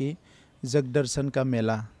কৈছে কি জগ দৰ্শন কা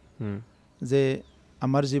মেলা যে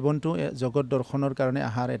আমাৰ জীৱনটো জগত দৰ্শনৰ কাৰণে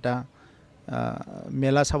আহাৰ এটা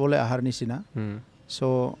মেলা চাবলৈ আহাৰ নিচিনা চ'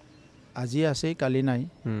 আজি আছে কালি নাই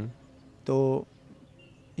তো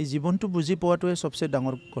এই জীৱনটো বুজি পোৱাটোৱে চবচে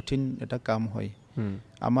ডাঙৰ কঠিন এটা কাম হয়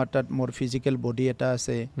আমাৰ তাত মোৰ ফিজিকেল বডি এটা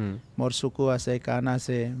আছে মোৰ চকু আছে কাণ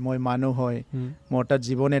আছে মই মানুহ হয় মোৰ তাত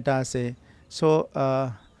জীৱন এটা আছে চ'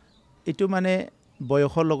 এইটো মানে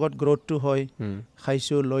বয়সৰ লগত গ্ৰ'থটো হয়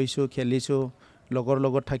খাইছোঁ লৈছোঁ খেলিছোঁ লগৰ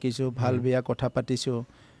লগত থাকিছোঁ ভাল বেয়া কথা পাতিছোঁ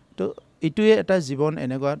তো এইটোৱে এটা জীৱন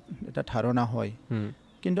এনেকুৱা এটা ধাৰণা হয়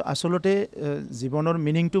কিন্তু আচলতে জীৱনৰ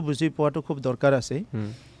মিনিংটো বুজি পোৱাটো খুব দৰকাৰ আছে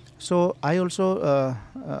চ' আই also'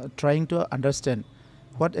 trying to understand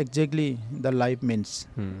what exactly the life means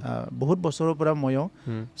বহুত বছৰৰ পৰা ময়ো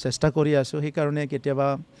চেষ্টা কৰি আছোঁ সেইকাৰণে কেতিয়াবা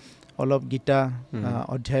অলপ গীতা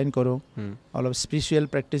অধ্যয়ন কৰোঁ অলপ স্পিৰিচুৱেল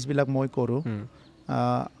প্ৰেক্টিছবিলাক মই কৰোঁ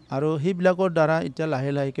আৰু সেইবিলাকৰ দ্বাৰা এতিয়া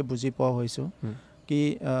লাহেকৈ বুজি পোৱা হৈছোঁ কি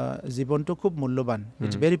জীৱনটো খুব মূল্যৱান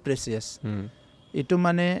ইটছ ভেৰি প্ৰেচিয়াছ এইটো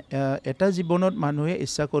মানে এটা জীৱনত মানুহে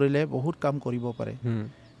ইচ্ছা কৰিলে বহুত কাম কৰিব পাৰে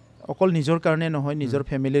অকল নিজৰ কাৰণে নহয় নিজৰ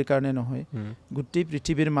ফেমিলিৰ কাৰণে নহয় গোটেই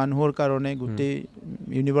পৃথিৱীৰ মানুহৰ কাৰণে গোটেই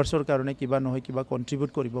ইউনিভাৰ্চৰ কাৰণে কিবা নহয় কিবা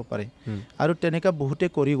কণ্ট্ৰিবিউট কৰিব পাৰে আৰু তেনেকুৱা বহুতে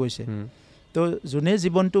কৰি গৈছে তো যোনে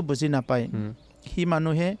জীৱনটো বুজি নাপায় সি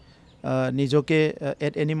মানুহে নিজকে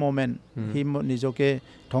এট এনি মমেণ্ট সি নিজকে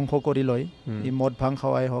ধ্বংস কৰি লয় সি মদ ভাং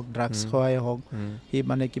খোৱাই হওক ড্ৰাগছ খোৱাই হওক সি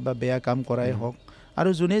মানে কিবা বেয়া কাম কৰাই হওক আৰু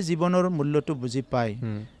যোনে জীৱনৰ মূল্যটো বুজি পায়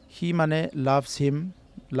সি মানে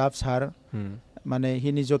লাভছ হাৰ মানে সি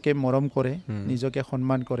নিজকে মৰম কৰে নিজকে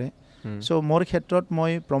সন্মান কৰে চ' মোৰ ক্ষেত্ৰত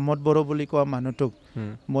মই প্ৰমোদ বড়ো বুলি কোৱা মানুহটোক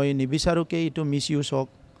মই নিবিচাৰোঁ কি এইটো মিছ ইউজ হওক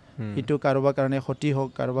সেইটো কাৰোবাৰ কাৰণে ক্ষতি হওক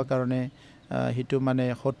কাৰোবাৰ কাৰণে সেইটো মানে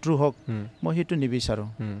শত্ৰু হওক মই সেইটো নিবিচাৰোঁ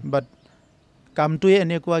বাট কামটোৱে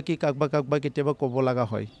এনেকুৱা কি কাকবা কেতিয়াবা ক'ব লগা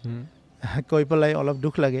হয় কৈ পেলাই অলপ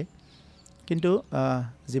দুখ লাগে কিন্তু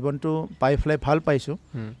জীৱনটো পাই পেলাই ভাল পাইছোঁ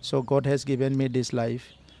চ' god has given me this life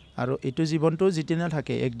আৰু এইটো জীৱনটো যিদিনা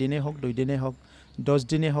থাকে একদিনেই হওক 2 দিনেই হওক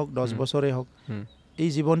 10 দিনেই হওক 10 বছৰেই হওক এই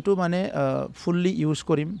জীৱনটো মানে ফুল্লি ইউজ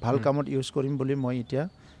কৰিম ভাল কামত ইউজ কৰিম বুলি মই এতিয়া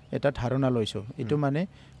এটা ধাৰণা লৈছোঁ এইটো মানে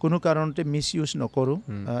কোনো কাৰণতে মিছ ইউজ নকৰোঁ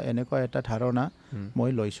এনেকুৱা এটা ধাৰণা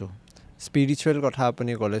মই লৈছোঁ স্পিৰিচুৱেল কথা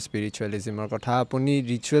আপুনি ক'লে স্পিৰিচুৱেলিজিমৰ কথা আপুনি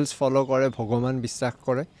ৰিচুৱেলছ ফ'ল' কৰে ভগৱান বিশ্বাস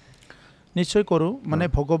কৰে নিশ্চয় কৰোঁ মানে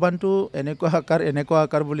ভগৱানটো এনেকুৱা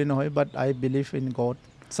আকাৰ বুলি নহয় বাট আই believe in god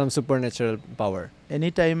some supernatural power any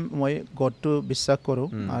time মই গডটো বিশ্বাস কৰোঁ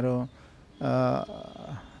আৰু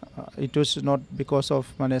it is not because of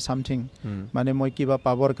মানে ছামথিং মানে মই কিবা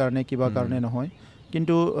পাবৰ কাৰণে কিবা কাৰণে নহয়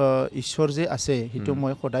কিন্তু ঈশ্বৰ যে আছে সেইটো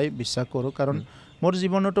মই সদায় বিশ্বাস কৰোঁ কাৰণ মোৰ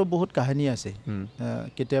জীৱনতো বহুত কাহিনী আছে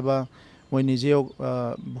কেতিয়াবা মই নিজেও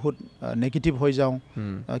বহুত নেগেটিভ হৈ যাওঁ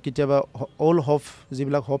কেতিয়াবা অল হোপ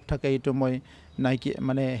যিবিলাক হোপ থাকে এইটো মই নাইকি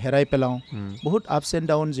মানে হেৰাই পেলাওঁ বহুত আপছ এণ্ড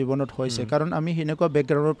ডাউন জীৱনত হৈছে কাৰণ আমি সেনেকুৱা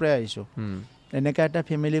বেকগ্ৰাউণ্ডৰ পৰাই আহিছোঁ এনেকুৱা এটা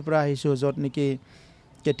ফেমিলিৰ পৰা আহিছোঁ য'ত নেকি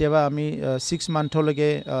কেতিয়াবা আমি 6 মান্থলৈকে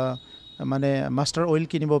মানে মাষ্টাৰ অইল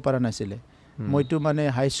কিনিব পৰা নাছিলে মইতো মানে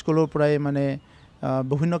হাইস্কুলৰ পৰাই মানে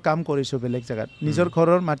বিভিন্ন কাম কৰিছোঁ বেলেগ জেগাত নিজৰ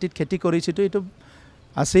ঘৰৰ মাটিত খেতি কৰিছোঁতো এইটো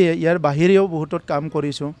আছেই ইয়াৰ বাহিৰেও বহুতত কাম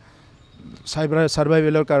কৰিছোঁ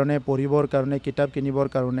ছাৰ্ভাইভেলৰ কাৰণে পঢ়িবৰ কাৰণে কিতাপ কিনিবৰ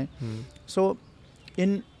কাৰণে চ'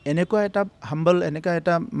 এনেকুৱা এটা হাম্বল এনেকুৱা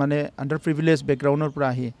এটা মানে আণ্ডাৰ প্ৰিভিলেজ বেকগ্ৰাউণ্ডৰ পৰা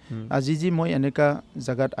আহি আজি যি মই এনেকুৱা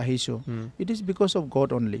জেগাত আহিছোঁ it is because of god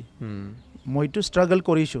only মইতো ষ্ট্ৰাগল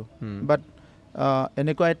কৰিছোঁ বাট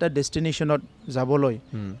এনেকুৱা এটা ডেষ্টিনেশ্যনত যাবলৈ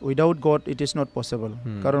without god it is not possible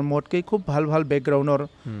কাৰণ মোতকৈ খুব ভাল ভাল বেকগ্ৰাউণ্ডৰ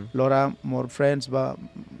ল'ৰা মোৰ ফ্ৰেণ্ডছ বা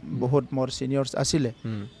বহুত মোৰ ছিনিয়ৰ্ছ আছিলে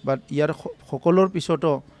বাট ইয়াৰ সকলোৰ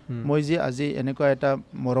পিছতো মই যে আজি এনেকুৱা এটা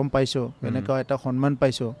মৰম পাইছোঁ এনেকুৱা এটা সন্মান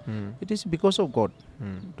পাইছোঁ it is because of god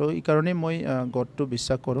তো এইকাৰণে মই গডটো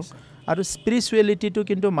বিশ্বাস কৰোঁ আৰু স্পিৰিচুৱেলিটিটো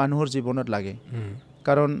কিন্তু মানুহৰ জীৱনত লাগে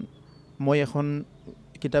কাৰণ মই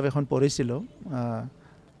কিতাপ এখন পঢ়িছিলোঁ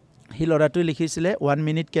সেই ল'ৰাটোৱে লিখিছিলে 1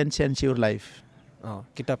 minute can change your life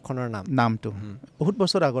কিতাপখনৰ নামটো বহুত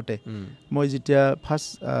বছৰ আগতে মই যেতিয়া ফাৰ্ষ্ট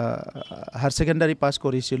হায়াৰ ছেকেণ্ডাৰী পাছ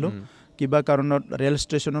কৰিছিলোঁ কিবা কাৰণত ৰেল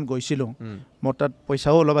ষ্টেচনত গৈছিলোঁ মোৰ তাত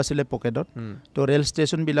পইচাও অলপ আছিলে পকেটত তো ৰেল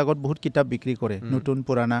ষ্টেচনবিলাকত বহুত কিতাপ বিক্ৰী কৰে নতুন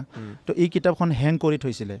পুৰণা তো এই কিতাপখন হেং কৰি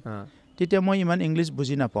থৈছিলে তেতিয়া মই ইমান ইংলিছ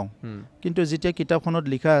বুজি নাপাওঁ কিন্তু যেতিয়া কিতাপখনত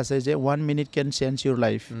লিখা আছে যে 1 minute can change your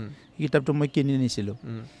life এই কিতাপটো মই কিনি নিছিলোঁ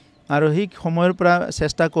আৰু সেই সময়ৰ পৰা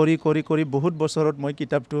চেষ্টা কৰি কৰি কৰি বহুত বছৰত মই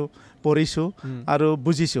কিতাপটো পঢ়িছোঁ আৰু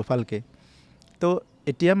বুজিছোঁ ভালকৈ তো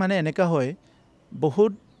এতিয়া মানে এনেকুৱা হয়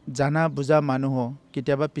বহুত জানা বুজা মানুহো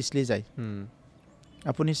কেতিয়াবা পিছলি যায়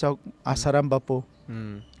আপুনি চাওক আচাৰাম বাপু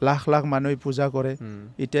লাখ লাখ মানুহে পূজা কৰে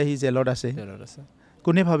এতিয়া সি জেলত আছে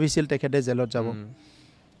কোনে ভাবিছিল তেখেতে জেলত যাব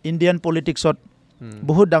ইণ্ডিয়ান পলিটিক্সত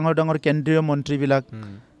বহুত ডাঙৰ ডাঙৰ কেন্দ্ৰীয় মন্ত্ৰীবিলাক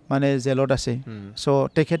মানে জেলত আছে চ'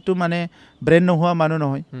 তেখেতটো মানে ব্ৰেইন নোহোৱা মানুহ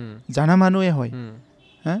নহয় জানা মানুহে হয়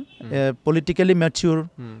পলিটিকেলি মেচিয়ৰ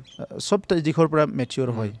চব দিশৰ পৰা মেচিয়ৰ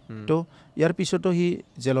হয় তো ইয়াৰ পিছতো সি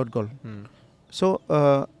জেলত গ'ল চ'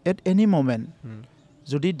 এট এনি মমেণ্ট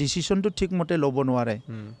যদি ডিচিশ্যনটো ঠিকমতে ল'ব নোৱাৰে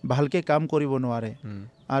ভালকৈ কাম কৰিব নোৱাৰে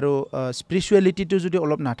আৰু স্পিৰিচুৱেলিটিটো যদি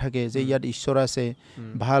অলপ নাথাকে যে ইয়াত ঈশ্বৰ আছে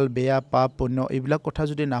ভাল বেয়া পাপ পুণ্য এইবিলাক কথা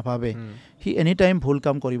যদি নাভাবে সি এনি টাইম ভুল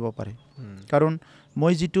কাম কৰিব পাৰে কাৰণ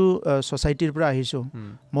মই যিটো ছ'চাইটিৰ পৰা আহিছোঁ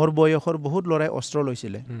মোৰ বয়সৰ বহুত ল'ৰাই অস্ত্ৰ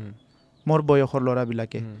লৈছিলে মোৰ বয়সৰ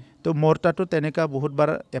ল'ৰাবিলাকে তো মোৰ তাতো তেনেকুৱা বহুতবাৰ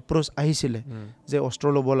এপ্ৰ'চ আহিছিলে যে অস্ত্ৰ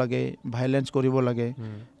ল'ব লাগে ভাইলেঞ্চ কৰিব লাগে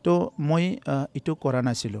তো মই এইটো কৰা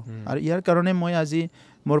নাছিলোঁ আৰু ইয়াৰ কাৰণে মই আজি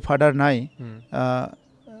মোৰ ফাদাৰ নাই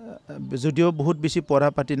যদিও বহুত বেছি পঢ়া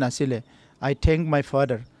পাতি নাছিলে আই থেংক মাই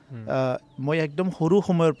ফাদাৰ মই একদম সৰু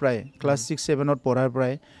সময়ৰ পৰাই ক্লাছ 6-7ত পঢ়াৰ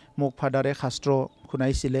পৰাই মোক ফাদাৰে শাস্ত্ৰ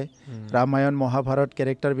শুনাইছিলে ৰামায়ণ মহাভাৰত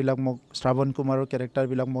কেৰেক্টাৰবিলাক মোক শ্ৰাৱণ কুমাৰৰ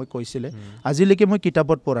কেৰেক্টাৰবিলাক মই কৈছিলে আজিলৈকে মই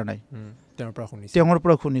কিতাপত পঢ়া নাই তেওঁৰ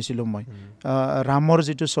পৰা শুনিছিলোঁ মই ৰামৰ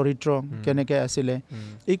যিটো চৰিত্ৰ কেনেকৈ আছিলে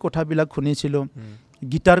এই কথাবিলাক শুনিছিলোঁ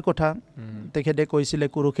গীতাৰ কথা তেখেতে কৈছিলে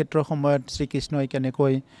কুৰুক্ষেত্ৰৰ সময়ত শ্ৰীকৃষ্ণই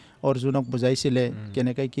কেনেকৈ অৰ্জুনক বুজাইছিলে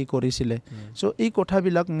কেনেকৈ কি কৰিছিলে চ' এই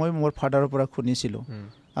কথাবিলাক মই মোৰ ফাদাৰৰ পৰা শুনিছিলোঁ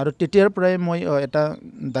আৰু তেতিয়াৰ পৰাই মই এটা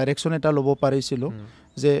ডাইৰেকশ্যন এটা ল'ব পাৰিছিলোঁ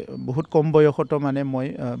যে বহুত কম বয়সতো মানে মই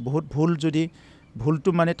বহুত ভুলটো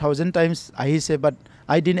মানে 1000 টাইমছ আহিছে বাট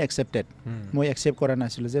আই ডিন একচেপ্টেড মই একচেপ্ট কৰা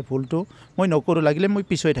নাছিলোঁ যে ভুলটো মই নকৰোঁ লাগিলে মই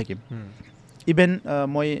পিছুৱাই থাকিম ইভেন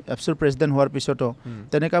মই এপছৰ প্ৰেছিডেণ্ট হোৱাৰ পিছতো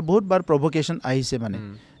তেনেকুৱা বহুতবাৰ প্ৰভোকেশ্যন আহিছে মানে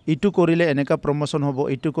এইটো কৰিলে এনেকুৱা প্ৰমোশ্যন হ'ব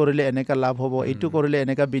এইটো কৰিলে এনেকুৱা লাভ হ'ব এইটো কৰিলে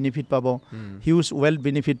এনেকুৱা বেনিফিট পাব হিউজ ৱেল্থ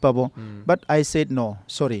বেনিফিট পাব বাট আই ছেড ন'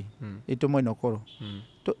 চৰি এইটো মই নকৰোঁ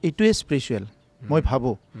তো এইটোৱে স্পিৰিচুৱেল মই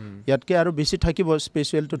ভাবোঁ ইয়াতকৈ আৰু বেছি থাকিব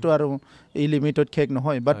স্পিৰিচুৱেলটোতো আৰু এই লিমিটত শেষ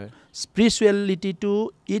নহয় বাট স্পিৰিচুৱেলিটিটো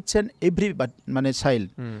ইটছ এণ্ড এভৰি মানে চাইল্ড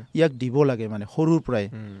ইয়াক দিব লাগে মানে সৰুৰ পৰাই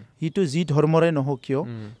সিটো যি ধৰ্মৰে নহওক কিয়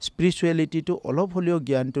স্পিৰিচুৱেলিটিটো অলপ হ'লেও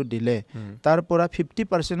জ্ঞানটো দিলে তাৰ পৰা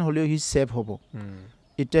 50% হ'লেও সি ছেভ হ'ব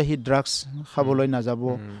এতিয়া সি ড্ৰাগছ খাবলৈ নাযাব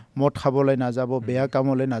মদ খাবলৈ নাযাব বেয়া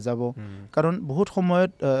কামলৈ নাযাব কাৰণ বহুত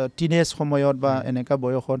সময়ত টিনেজ সময়ত বা এনেকুৱা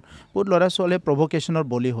বয়সত বহুত ল'ৰা ছোৱালীয়ে প্ৰভকেশ্যনৰ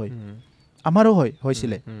বলি হয় আমাৰো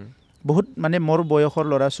হৈছিলে বহুত মানে মোৰ বয়সৰ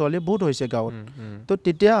ল'ৰা ছোৱালী বহুত হৈছে গাঁৱত তো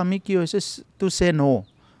তেতিয়া আমি কি হৈছে টু চে ন'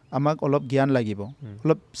 আমাক অলপ জ্ঞান লাগিব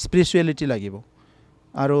অলপ স্পিৰিচুৱেলিটি লাগিব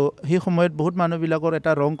আৰু সেই সময়ত বহুত মানুহবিলাকৰ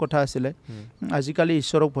এটা ৰং কথা আছিলে আজিকালি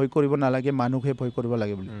ঈশ্বৰক ভয় কৰিব নালাগে মানুহহে ভয় কৰিব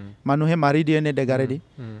লাগে বুলি মানুহে মাৰি দিয়ে নে ডেগাৰেদি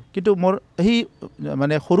কিন্তু মোৰ সেই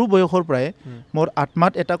মানে সৰু বয়সৰ পৰাই মোৰ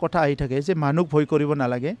আত্মাত এটা কথা আহি থাকে যে মানুহক ভয় কৰিব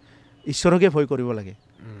নালাগে ঈশ্বৰকে ভয় কৰিব লাগে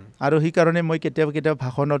আৰু সেইকাৰণে মই কেতিয়াবা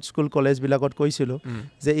ভাষণত স্কুল কলেজবিলাকত কৈছিলোঁ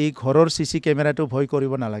যে এই ঘৰৰ CC কেমেৰাটো ভয়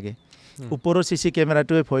কৰিব নালাগে ওপৰৰ CC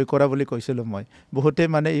কেমেৰাটোৱে ভয় কৰা বুলি কৈছিলোঁ মই বহুতে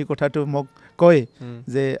মানে এই কথাটো মোক কয়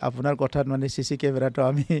যে আপোনাৰ কথাত মানে CC কেমেৰাটো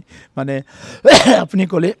আমি মানে আপুনি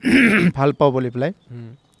ক'লে ভাল পাওঁ বুলি পেলাই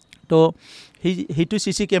তো সেইটো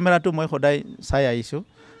CC কেমেৰাটো মই সদায় চাই আহিছোঁ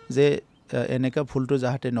যে এনেকুৱা ভুলটো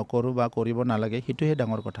যাহাতে নকৰোঁ বা কৰিব নালাগে সেইটোহে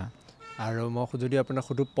ডাঙৰ কথা আৰু মই যদি আপোনাক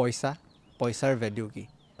সুধোঁ পইচাৰ ভেলিউ কি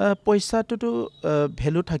পইচাটোতো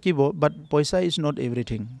ভেলু থাকিব বাট পইচা ইজ নট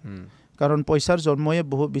এভৰিথিং কাৰণ পইচাৰ জন্মই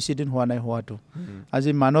বহুত বেছি দিন হোৱা নাই হোৱাটো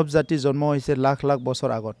আজি মানৱ জাতি জন্ম হৈছে লাখ লাখ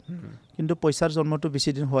বছৰ আগত কিন্তু পইচাৰ জন্মটো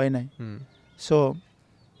বেছি দিন হোৱাই নাই চ'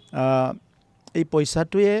 এই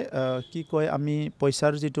পইচাটোৱে কি কয় আমি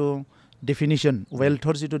পইচাৰ যিটো ডেফিনিশ্যন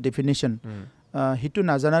ৱেল্থৰ যিটো ডেফিনিশ্যন সেইটো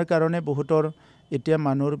নাজানাৰ কাৰণে বহুতৰ এতিয়া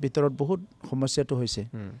মানুহৰ ভিতৰত বহুত সমস্যাটো হৈছে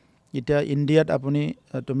এতিয়া ইণ্ডিয়াত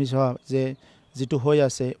তুমি চোৱা যে যিটো হৈ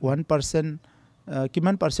আছে 1%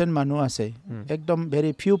 কিমান পাৰ্চেণ্ট মানুহ আছে একদম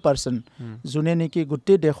ভেৰি ফিউ পাৰ্চেণ্ট যোনে নেকি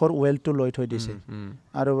গোটেই দেশৰ ৱেল্থটো লৈ থৈ দিছে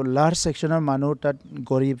আৰু লাৰ্জ ছেকশ্যনৰ মানুহ তাত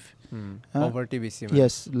গৰীব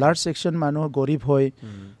য়েছ লাৰ্জ ছেকশ্যন মানুহ গৰীব হয়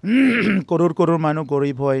কৰোৰ মানুহ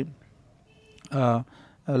গৰীব হয়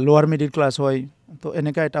লোৱাৰ মিডিল ক্লাছ হয় তো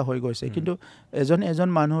এনেকুৱা এটা হৈ গৈছে কিন্তু এজন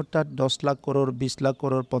মানুহ তাত 10 লাখ কৰোৰ 20 লাখ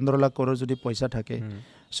কৰোৰ 15 লাখ কৰোৰ যদি পইচা থাকে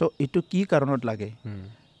চ' এইটো কি কাৰণত লাগে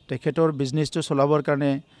তেখেতৰ বিজনেছটো চলাবৰ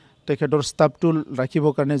কাৰণে তেখেতৰ ষ্টাফটো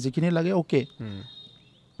ৰাখিবৰ কাৰণে যিখিনি লাগে অ'কে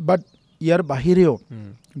বাট ইয়াৰ বাহিৰেও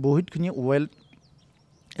বহুতখিনি ৱেল্থ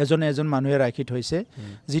এজন মানুহে ৰাখি থৈছে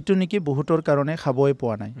যিটো নেকি বহুতৰ কাৰণে খাবই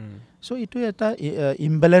পোৱা নাই চ' এইটো এটা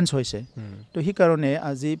ইমবেলেঞ্চ হৈছে তো সেইকাৰণে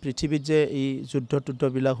আজি পৃথিৱীত যে এই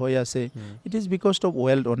যুদ্ধবিলাক হৈ আছে it is because of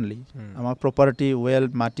wealth only আমাৰ প্ৰপাৰ্টি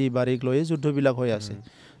ৱেল্থ মাটি বাৰীক লৈ যুদ্ধবিলাক হৈ আছে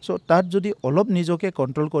চ' তাত যদি অলপ নিজকে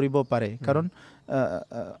কণ্ট্ৰল কৰিব পাৰে কাৰণ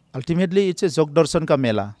আল্টিমেটলি ইটছ এ যোগ দৰ্শন কা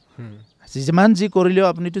মেলা যিমান যি কৰিলেও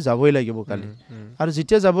আপুনিতো যাবই লাগিব কালি আৰু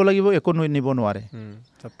যেতিয়া যাব লাগিব একো নিব নোৱাৰে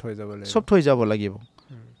চব থৈ যাব লাগিব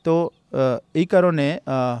তো এই কাৰণে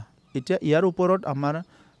এতিয়া ইয়াৰ ওপৰত আমাৰ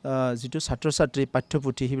যিটো ছাত্ৰ ছাত্ৰী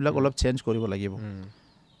পাঠ্যপুথি সেইবিলাক অলপ চেঞ্জ কৰিব লাগিব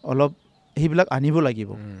অলপ সেইবিলাক আনিব লাগিব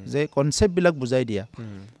যে কনচেপ্টবিলাক বুজাই দিয়া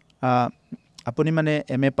আপুনি মানে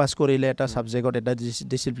MA পাছ কৰিলে এটা ছাবজেক্টত এটা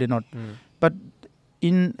ডিচিপ্লিনত বাট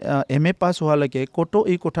MA পাছ হোৱালৈকে ক'তো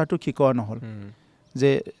এই কথাটো শিকোৱা নহ'ল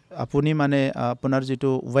যে আপুনি মানে আপোনাৰ যিটো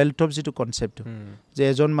ৱেল্থ অফ যিটো কনচেপ্ট যে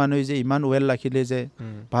এজন মানুহে যে ইমান ৱেল্থ ৰাখিলে যে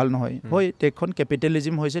ভাল নহয় হয় দেশখন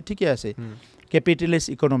কেপিটেলিজিম হৈছে ঠিকে আছে কেপিটেলিষ্ট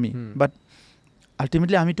ইকনমি বাট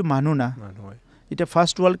আল্টিমেটলি আমিতো মানুহ না এতিয়া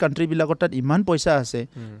ফাৰ্ষ্ট ৱৰ্ল্ড কাণ্ট্ৰিবিলাকৰ তাত ইমান পইচা আছে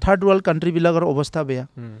থাৰ্ড ৱৰ্ল্ড কাণ্ট্ৰিবিলাকৰ অৱস্থা বেয়া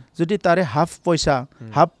যদি তাৰে হাফ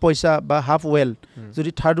পইচা বা হাফ ৱেল্থ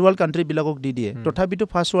যদি থাৰ্ড ৱৰ্ল্ড কাণ্ট্ৰিবিলাকক দি দিয়ে তথাপিতো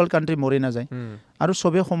ফাৰ্ষ্ট ৱৰ্ল্ড কাণ্ট্ৰি মৰি নাযায় আৰু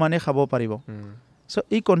চবেই সমানে খাব পাৰিব চ'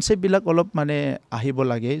 এই কনচেপ্টবিলাক অলপ মানে আহিব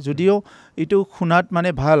লাগে যদিও এইটো শুনাত মানে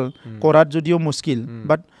ভাল কৰাত যদিও মুস্কিল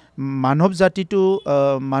বাট মানৱ জাতিটো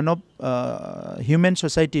human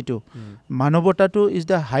ছ'চাইটিটো মানৱতাটো is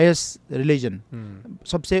the highest religion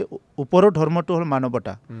চবচে ওপৰৰ ধৰ্মটো হ'ল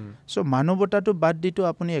মানৱতা চ' মানৱতাটো বাদ দিটো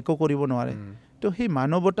আপুনি একো কৰিব নোৱাৰে তো সেই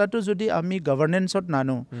মানৱতাটো যদি আমি গভৰ্নেন্সত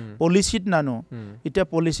নানো পলিচিত নানো এতিয়া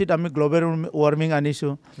পলিচিত আমি গ্ল'বেল ৱাৰ্মিং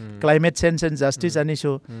আনিছোঁ ক্লাইমেট চেঞ্জ এণ্ড জাষ্টিছ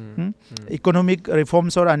আনিছোঁ ইকনমিক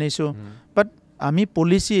ৰিফৰ্মছৰ আনিছোঁ বাট আমি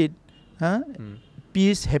পলিচিত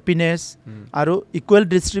পিচ হেপিনেছ আৰু ইকুৱেল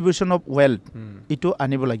ডিষ্ট্ৰিবিউশ্যন অফ ৱেল্থ এইটো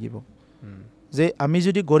আনিব লাগিব যে আমি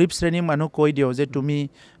যদি গৰীব শ্ৰেণীৰ মানুহ কৈ দিওঁ যে তুমি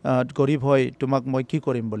গৰীব হয় তোমাক মই কি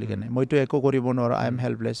কৰিম বুলি কেনে মইতো একো কৰিব নোৱাৰোঁ আই এম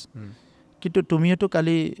হেল্পলেছ কিন্তু তুমিওতো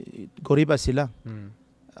কালি গৰীব আছিলা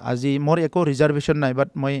আজি মোৰ একো ৰিজাৰ্ভেশ্যন নাই বাট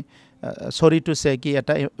মই চৰি টু চে কি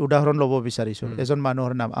এটা উদাহৰণ ল'ব বিচাৰিছোঁ এজন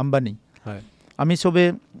মানুহৰ নাম আম্বানী আমি চবে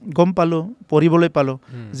গম পালোঁ পঢ়িবলৈ পালোঁ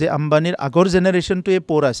যে আম্বানীৰ আগৰ জেনেৰেশ্যনটোৱে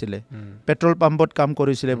প'ৰ আছিলে পেট্ৰল পাম্পত কাম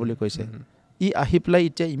কৰিছিলে বুলি কৈছে ই আহি পেলাই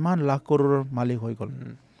এতিয়া ইমান লাখ কৰোৰৰ মালিক হৈ গ'ল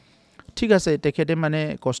ঠিক আছে তেখেতে মানে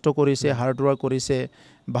কষ্ট কৰিছে হাৰ্ড ৱৰ্ক কৰিছে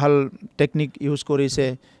ভাল টেকনিক ইউজ কৰিছে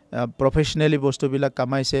প্ৰফেশ্যনেলি বস্তুবিলাক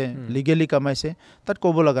কামাইছে লিগেলি কামাইছে তাত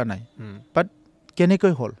ক'ব লগা নাই বাট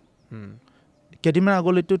কেনেকৈ হ'ল কেইদিনমান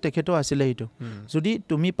আগলৈতো তেখেতো আছিলে এইটো যদি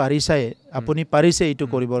তুমি পাৰিছাই আপুনি পাৰিছে এইটো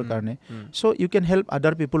কৰিবৰ কাৰণে চ' ইউ কেন হেল্প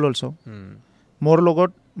আদাৰ পিপুল অলছ' মোৰ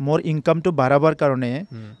লগত মোৰ ইনকামটো বাঢ়াবৰ কাৰণে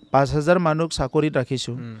 5,000 মানুহক চাকৰিত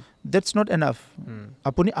ৰাখিছোঁ ডেটছ নট এনাফ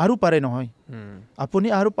আপুনি আৰু পাৰে নহয় আপুনি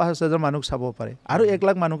আৰু 5,000 মানুহক চাব পাৰে আৰু 1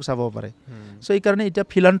 লাখ মানুহক চাব পাৰে চ' এইকাৰণে এতিয়া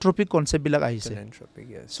ফিলান্থ্ৰপিক কনচেপ্টবিলাক আহিছে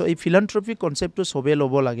চ' এই ফিলান্থ্ৰপিক কনচেপ্টটো চবেই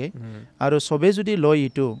ল'ব লাগে আৰু চবেই যদি লয়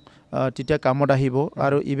এইটো তেতিয়া কামত আহিব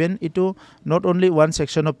আৰু ইভেন এইটো not only one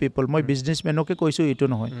section of পিপল মই বিজনেছমেনকে কৈছোঁ এইটো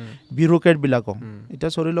নহয় বিউৰ'ক্ৰেটবিলাকক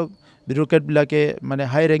এতিয়া চৰি লওক বিউৰ'ক্ৰেটবিলাকে মানে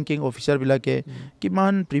হাই ৰেংকিং অফিচাৰবিলাকে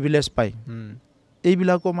কিমান প্ৰিভিলেজ পায়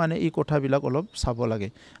এইবিলাকো মানে এই কথাবিলাক অলপ চাব লাগে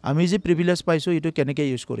আমি যে প্ৰিভিলেজ পাইছোঁ এইটো কেনেকৈ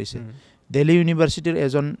ইউজ কৰিছে দিল্লী ইউনিভাৰ্চিটিৰ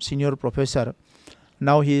এজন ছিনিয়ৰ প্ৰফেচাৰ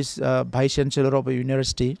নাও he is vice চেঞ্চেলৰ of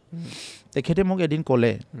university তেখেতে মোক এদিন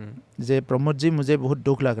ক'লে যে প্ৰমোদজী মুझे বহুত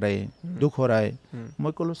দুখ লাগ रहा है দুখ हो रहा है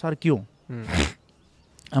মই ক'লোঁ ছাৰ কিয়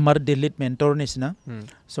আমাৰ দিল্লীত মেণ্টৰ নিচিনা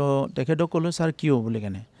চ' তেখেতক ক'লোঁ ছাৰ কিয় বুলি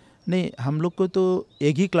কেনে नहीं हम लोग को तो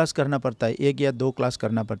एक ही क्लास करना पड़ता है 1 या 2 क्लास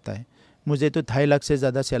करना पड़ता है मुझे तो 2.5 लाख से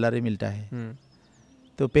ज़्यादा सैलरी मिलता है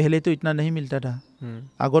तो पहले तो इतना नहीं मिलता था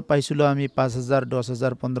আগত পাইছিলোঁ আমি 5,000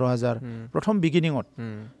 10,000 15,000 প্ৰথম বিগিনিঙত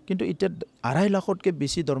কিন্তু এতিয়া 2.5 লাখতকৈ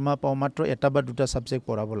বেছি দৰমহা পাওঁ মাত্ৰ এটা বা দুটা ছাবজেক্ট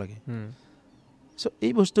পঢ়াব লাগে চ'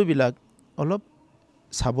 এই বস্তুবিলাক অলপ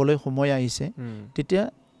চাবলৈ সময় আহিছে তেতিয়া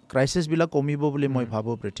ক্ৰাইচিছবিলাক কমিব বুলি মই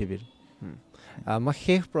ভাবোঁ পৃথিৱীৰ মই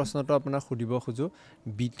শেষ প্ৰশ্নটো আপোনাক সুধিব খোজোঁ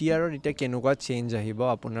BTRত এতিয়া কেনেকুৱা চেঞ্জ আহিব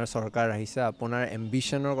আপোনাৰ চৰকাৰ আহিছে আপোনাৰ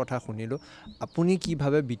এম্বিশ্যনৰ কথা শুনিলোঁ আপুনি কি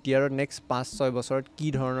ভাবে BTRত নেক্সট 5-6 বছৰত কি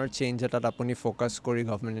ধৰণৰ চেঞ্জ এটাত আপুনি ফ'কাছ কৰি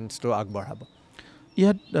গভৰ্নেন্সটো আগবঢ়াব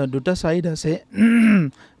ইয়াত দুটা ছাইড আছে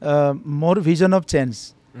মোৰ ভিজন অফ চেঞ্জ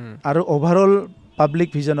আৰু overall public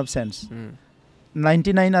vision of change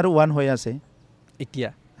 99 আৰু 1 হৈ আছে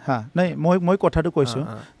এতিয়া হা নাই মই কথাটো কৈছোঁ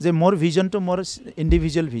যে মোৰ ভিজনটো মোৰ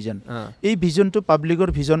ইণ্ডিভিজুৱেল ভিজন এই ভিজনটো পাব্লিকৰ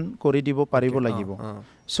ভিজন কৰি দিব পাৰিব লাগিব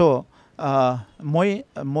চ'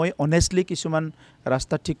 মই অনেষ্টলি কিছুমান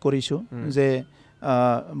ৰাস্তা ঠিক কৰিছোঁ যে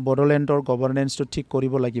বড়োলেণ্ডৰ গভৰ্নেন্সটো ঠিক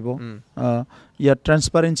কৰিব লাগিব ইয়াত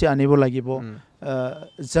ট্ৰান্সপাৰেঞ্চি আনিব লাগিব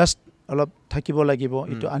জাষ্ট অলপ থাকিব লাগিব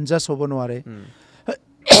এইটো আনজাষ্ট হ'ব নোৱাৰে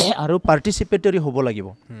আৰু পাৰ্টিচিপেটৰী হ'ব লাগিব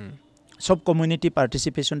সব কমিউনিটি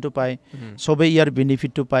পাৰ্টিচিপেশ্যনটো পায় সবে ইয়াৰ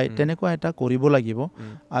বেনিফিটটো পায় তেনেকুৱা এটা কৰিব লাগিব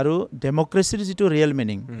আৰু ডেমক্ৰেচিৰ যিটো ৰিয়েল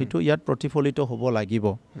মিনিং সেইটো ইয়াত প্ৰতিফলিত হ'ব লাগিব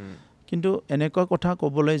কিন্তু এনেকুৱা কথা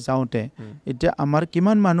ক'বলৈ যাওঁতে এতিয়া আমাৰ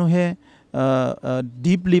কিমান মানুহে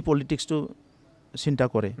ডিপলি পলিটিক্সটো চিন্তা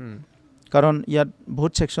কৰে কাৰণ ইয়াত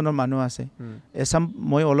বহুত ছেকশ্যনৰ মানুহ আছে এছাম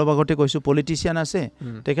মই অলপ আগতে কৈছোঁ পলিটিচিয়ান আছে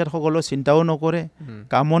তেখেতসকলো চিন্তাও নকৰে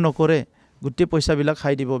কামো নকৰে গোটেই পইচাবিলাক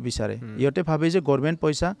খাই দিব বিচাৰে ইহঁতে ভাবে যে গভৰ্ণমেণ্ট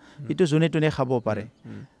পইচা এইটো যোনে তোনে খাব পাৰে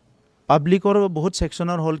পাব্লিকৰ বহুত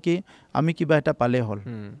ছেকশ্যনৰ হ'ল কি আমি কিবা এটা পালে হ'ল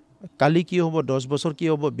কালি কি হ'ব 10 বছৰ কি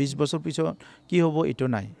হ'ব 20 বছৰ পিছত কি হ'ব এইটো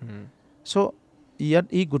নাই চ' ইয়াত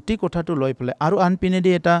এই গোটেই কথাটো লৈ পেলাই আৰু আনপিনেদি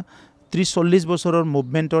এটা 30-40 বছৰৰ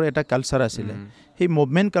মুভমেণ্টৰ এটা কালচাৰ আছিলে সেই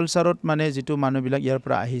মুভমেণ্ট কালচাৰত মানে যিটো মানুহবিলাক ইয়াৰ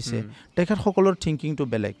পৰা আহিছে তেখেতসকলৰ থিংকিংটো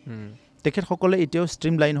বেলেগ তেখেতসকলে এতিয়াও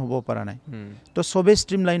ষ্ট্ৰীম লাইন হ'ব পৰা নাই তো চবেই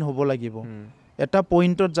ষ্ট্ৰীম লাইন হ'ব লাগিব এটা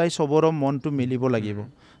পইণ্টত যাই চবৰে মনটো মিলিব লাগিব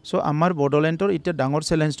চ' আমাৰ বড়োলেণ্ডৰ এতিয়া ডাঙৰ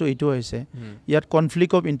চেলেঞ্জটো এইটো হৈছে ইয়াত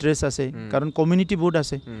কনফ্লিক্ট অফ ইণ্টাৰেষ্ট আছে কাৰণ কমিউনিটি বহুত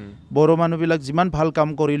আছে বড়ো মানুহবিলাক যিমান ভাল কাম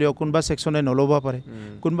কৰিলেও কোনোবা ছেকশ্যনে নল'ব পাৰে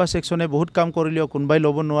কোনোবা ছেকশ্যনে বহুত কাম কৰিলেও কোনোবাই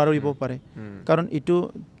ল'ব নোৱাৰিব পাৰে কাৰণ এইটো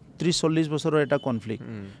 30-40 বছৰৰ এটা কনফ্লিক্ট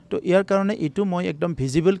তো ইয়াৰ কাৰণে এইটো মই একদম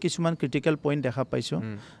ভিজিবল কিছুমান ক্ৰিটিকেল পইণ্ট দেখা পাইছোঁ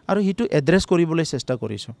আৰু সেইটো এড্ৰেছ কৰিবলৈ চেষ্টা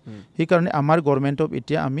কৰিছোঁ সেইকাৰণে আমাৰ গভৰ্ণমেণ্টক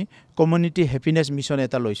এতিয়া আমি কমিউনিটি হেপিনেছ মিছন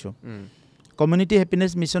এটা লৈছোঁ কমিউনিটি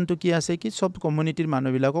হেপিনেছ মিছনটো কি আছে কি সব কমিউনিটিৰ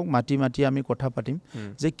মানুহবিলাকক মাতি আমি কথা পাতিম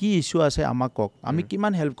যে কি ইছ্যু আছে আমাক কওক আমি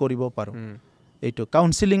কিমান হেল্প কৰিব পাৰোঁ এইটো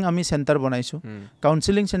কাউন্সিলিং আমি চেণ্টাৰ বনাইছোঁ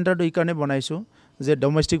কাউন্সিলিং চেণ্টাৰটো এইকাৰণে বনাইছোঁ যে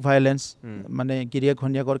ডমেষ্টিক ভাইলেন্স মানে গিৰিয়েক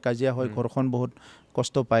ঘৈণীয়েকৰ কাজিয়া হয় ঘৰখন বহুত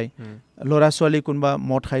কষ্ট পায় ল'ৰা ছোৱালী কোনোবা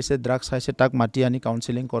মদ খাইছে ড্ৰাগছ খাইছে তাক মাতি আনি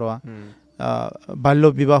কাউন্সিলিং কৰোৱা বাল্য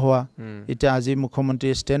বিবাহ হোৱা এতিয়া আজি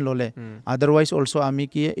মুখ্যমন্ত্ৰীয়ে ষ্টেণ্ড ল'লে আদাৰৱাইজ অলছ' আমি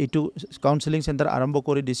কি এইটো কাউন্সিলিং চেণ্টাৰ আৰম্ভ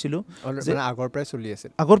কৰি দিছিলোঁ আগৰ পৰাই চলি আছে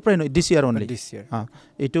আগৰ পৰাই নহয় দিছ ইয়াৰ অনলি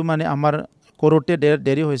এইটো মানে আমাৰ কৰোঁতে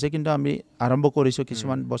দেৰি হৈছে কিন্তু আমি আৰম্ভ কৰিছোঁ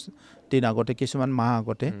কিছুমান দিন আগতে কিছুমান মাহ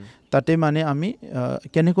আগতে তাতে মানে আমি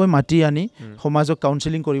কেনেকৈ মাতি আনি সমাজক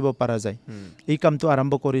কাউন্সিলিং কৰিব পৰা যায় এই কামটো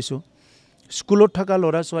আৰম্ভ কৰিছোঁ স্কুলত থকা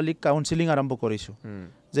ল'ৰা ছোৱালীক কাউন্সিলিং আৰম্ভ কৰিছোঁ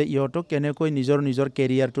যে ইহঁতক কেনেকৈ নিজৰ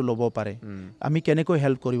কেৰিয়াৰটো ল'ব পাৰে আমি কেনেকৈ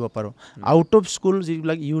হেল্প কৰিব পাৰোঁ আউট অফ স্কুল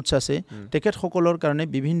যিবিলাক ইউথছ আছে তেখেতসকলৰ কাৰণে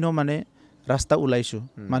বিভিন্ন মানে ৰাস্তা ওলাইছোঁ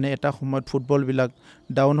মানে এটা সময়ত ফুটবলবিলাক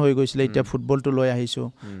ডাউন হৈ গৈছিলে এতিয়া ফুটবলটো লৈ আহিছোঁ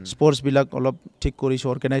স্পৰ্টছবিলাক অলপ ঠিক কৰিছোঁ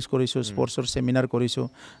অৰ্গেনাইজ কৰিছোঁ স্পৰ্টছৰ চেমিনাৰ কৰিছোঁ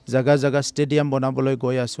জাগা ষ্টেডিয়াম বনাবলৈ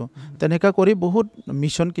গৈ আছোঁ তেনেকুৱা কৰি বহুত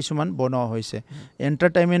মিছন কিছুমান বনোৱা হৈছে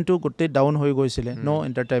এণ্টাৰটেইনমেণ্টটো গোটেই ডাউন হৈ গৈছিলে ন'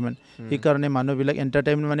 এণ্টাৰটেইনমেণ্ট সেইকাৰণে মানুহবিলাক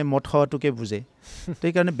এণ্টাৰটেইনমেণ্ট মানে মদ খোৱাটোকে বুজে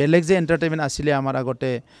সেইকাৰণে বেলেগ যে এণ্টাৰটেইনমেণ্ট আছিলে আমাৰ আগতে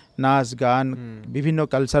নাচ গান বিভিন্ন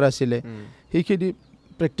কালচাৰ আছিলে সেইখিনি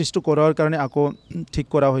প্ৰেক্টিছটো কৰাৰ কাৰণে আকৌ ঠিক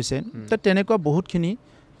কৰা হৈছে তো তেনেকুৱা বহুতখিনি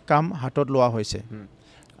কাম হাতত লোৱা হৈছে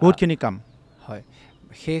বহুতখিনি কাম হয়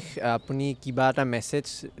শেষ আপুনি কিবা এটা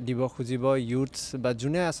মেছেজ দিব খুজিব ইউথছ বা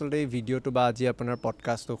যোনে আচলতে এই ভিডিঅ'টো বা আজি আপোনাৰ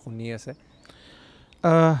পডকাষ্টটো শুনি আছে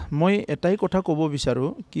মই এটাই কথা ক'ব বিচাৰোঁ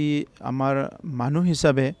কি আমাৰ মানুহ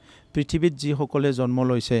হিচাপে পৃথিৱীত যিসকলে জন্ম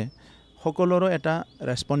লৈছে সকলোৰো এটা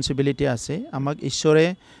ৰেছপনচিবিলিটি আছে আমাক ঈশ্বৰে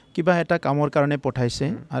কিবা এটা কামৰ কাৰণে পঠাইছে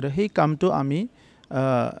আৰু সেই কামটো আমি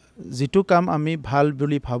যিটো কাম আমি ভাল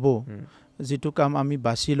বুলি ভাবোঁ যিটো কাম আমি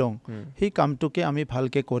বাছি লওঁ সেই কামটোকে আমি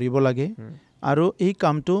ভালকৈ কৰিব লাগে আৰু এই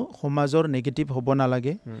কামটো সমাজৰ নেগেটিভ হ'ব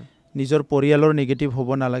নালাগে নিজৰ পৰিয়ালৰ নেগেটিভ হ'ব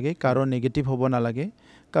নালাগে কাৰো নেগেটিভ হ'ব নালাগে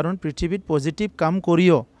কাৰণ পৃথিৱীত পজিটিভ কাম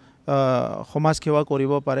কৰিও সমাজ সেৱা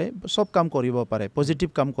কৰিব পাৰে সব কাম কৰিব পাৰে পজিটিভ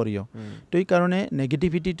কাম কৰিও তো এই কাৰণে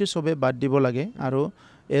নেগেটিভিটিটো সবে বাদ দিব লাগে আৰু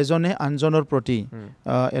এজনে আনজনৰ প্ৰতি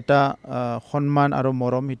এটা সন্মান আৰু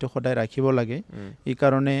মৰম সেইটো সদায় ৰাখিব লাগে এই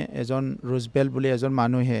কাৰণে এজন ৰুজবেল্ট বুলি এজন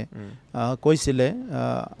মানুহে কৈছিলে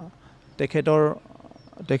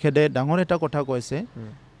তেখেতে ডাঙৰ এটা কথা কৈছে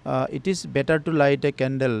it is better two light A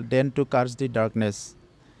candle then two curse the darkness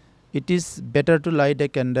it is better two light A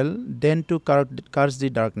candle then two curse the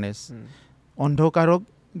darkness অন্ধকাৰক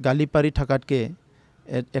গালি পাৰি থকাতকৈ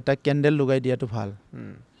এটা কেণ্ডেল লগাই দিয়াটো ভাল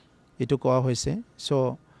এইটো কোৱা হৈছে চ'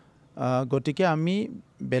 গতিকে আমি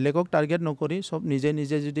বেলেগক টাৰ্গেট নকৰি চব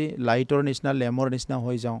নিজে যদি লাইটৰ নিচিনা লেমৰ নিচিনা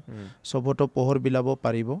হৈ যাওঁ চবতো পোহৰ বিলাব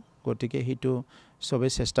পাৰিব গতিকে সেইটো চবে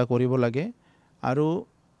চেষ্টা কৰিব লাগে আৰু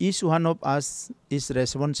ইচ ওৱান অফ আছ is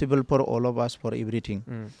responsible for all of আছ ফৰ এভৰিথিং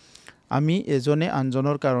আমি এজনে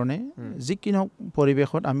আনজনৰ কাৰণে যিকোনো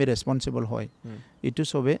পৰিৱেশত আমি ৰেছপনচিবল হয় এইটো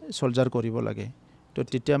চবে চলজাৰ কৰিব লাগে তো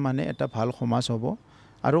তেতিয়া মানে এটা ভাল সমাজ হ'ব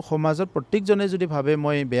আৰু সমাজত প্ৰত্যেকজনে যদি ভাবে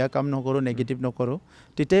মই বেয়া কাম নকৰোঁ নেগেটিভ নকৰোঁ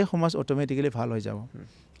তেতিয়াই সমাজ অট'মেটিকেলি ভাল হৈ যাব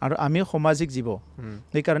আৰু আমি সামাজিক জীৱ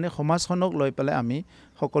সেইকাৰণে সমাজখনক লৈ পেলাই আমি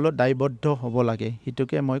সকলো দায়বদ্ধ হ'ব লাগে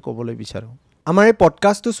সেইটোকে মই ক'বলৈ বিচাৰোঁ আমাৰ এই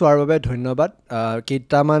পডকাষ্টটো চোৱাৰ বাবে ধন্যবাদ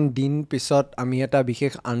কেইটামান দিন পিছত আমি এটা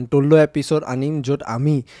বিশেষ আনটোল্ড এপিছড আনিম য'ত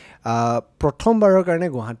আমি প্ৰথমবাৰৰ কাৰণে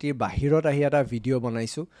গুৱাহাটীৰ বাহিৰত আহি এটা ভিডিঅ'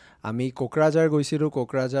 বনাইছোঁ আমি কোকৰাঝাৰ গৈছিলোঁ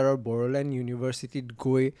কোকৰাঝাৰৰ বড়োলেণ্ড ইউনিভাৰ্চিটিত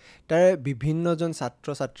গৈ তাৰে বিভিন্নজন ছাত্ৰ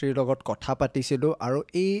ছাত্ৰীৰ লগত কথা পাতিছিলোঁ আৰু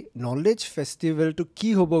এই নলেজ ফেষ্টিভেলটো কি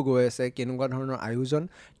হ'ব গৈ আছে কেনেকুৱা ধৰণৰ আয়োজন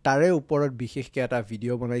তাৰে ওপৰত বিশেষকৈ এটা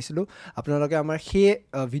ভিডিঅ' বনাইছিলোঁ আপোনালোকে আমাৰ সেই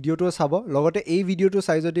ভিডিঅ'টো চাব লগতে এই ভিডিঅ'টো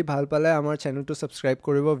চাই যদি ভাল পালে আমাৰ চেনেলটো ছাবস্ক্ৰাইব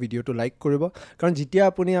কৰিব ভিডিঅ'টো লাইক কৰিব কাৰণ যেতিয়া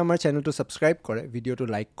আপুনি আমাৰ চেনেলটো ছাবস্ক্ৰাইব কৰে ভিডিঅ'টো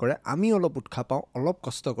লাইক কৰে আমি অলপ উৎসাহ পাওঁ অলপ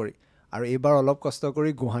কষ্ট কৰি আৰু এইবাৰ অলপ কষ্ট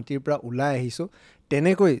কৰি গুৱাহাটীৰ পৰা ওলাই আহিছোঁ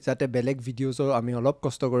তেনেকৈ যাতে বেলেগ ভিডিঅ'জো আমি অলপ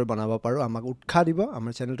কষ্ট কৰি বনাব পাৰোঁ আমাক উৎসাহ দিব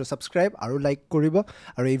আমাৰ চেনেলটো ছাবস্ক্ৰাইব আৰু লাইক কৰিব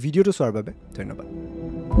আৰু এই ভিডিঅ'টো চোৱাৰ বাবে ধন্যবাদ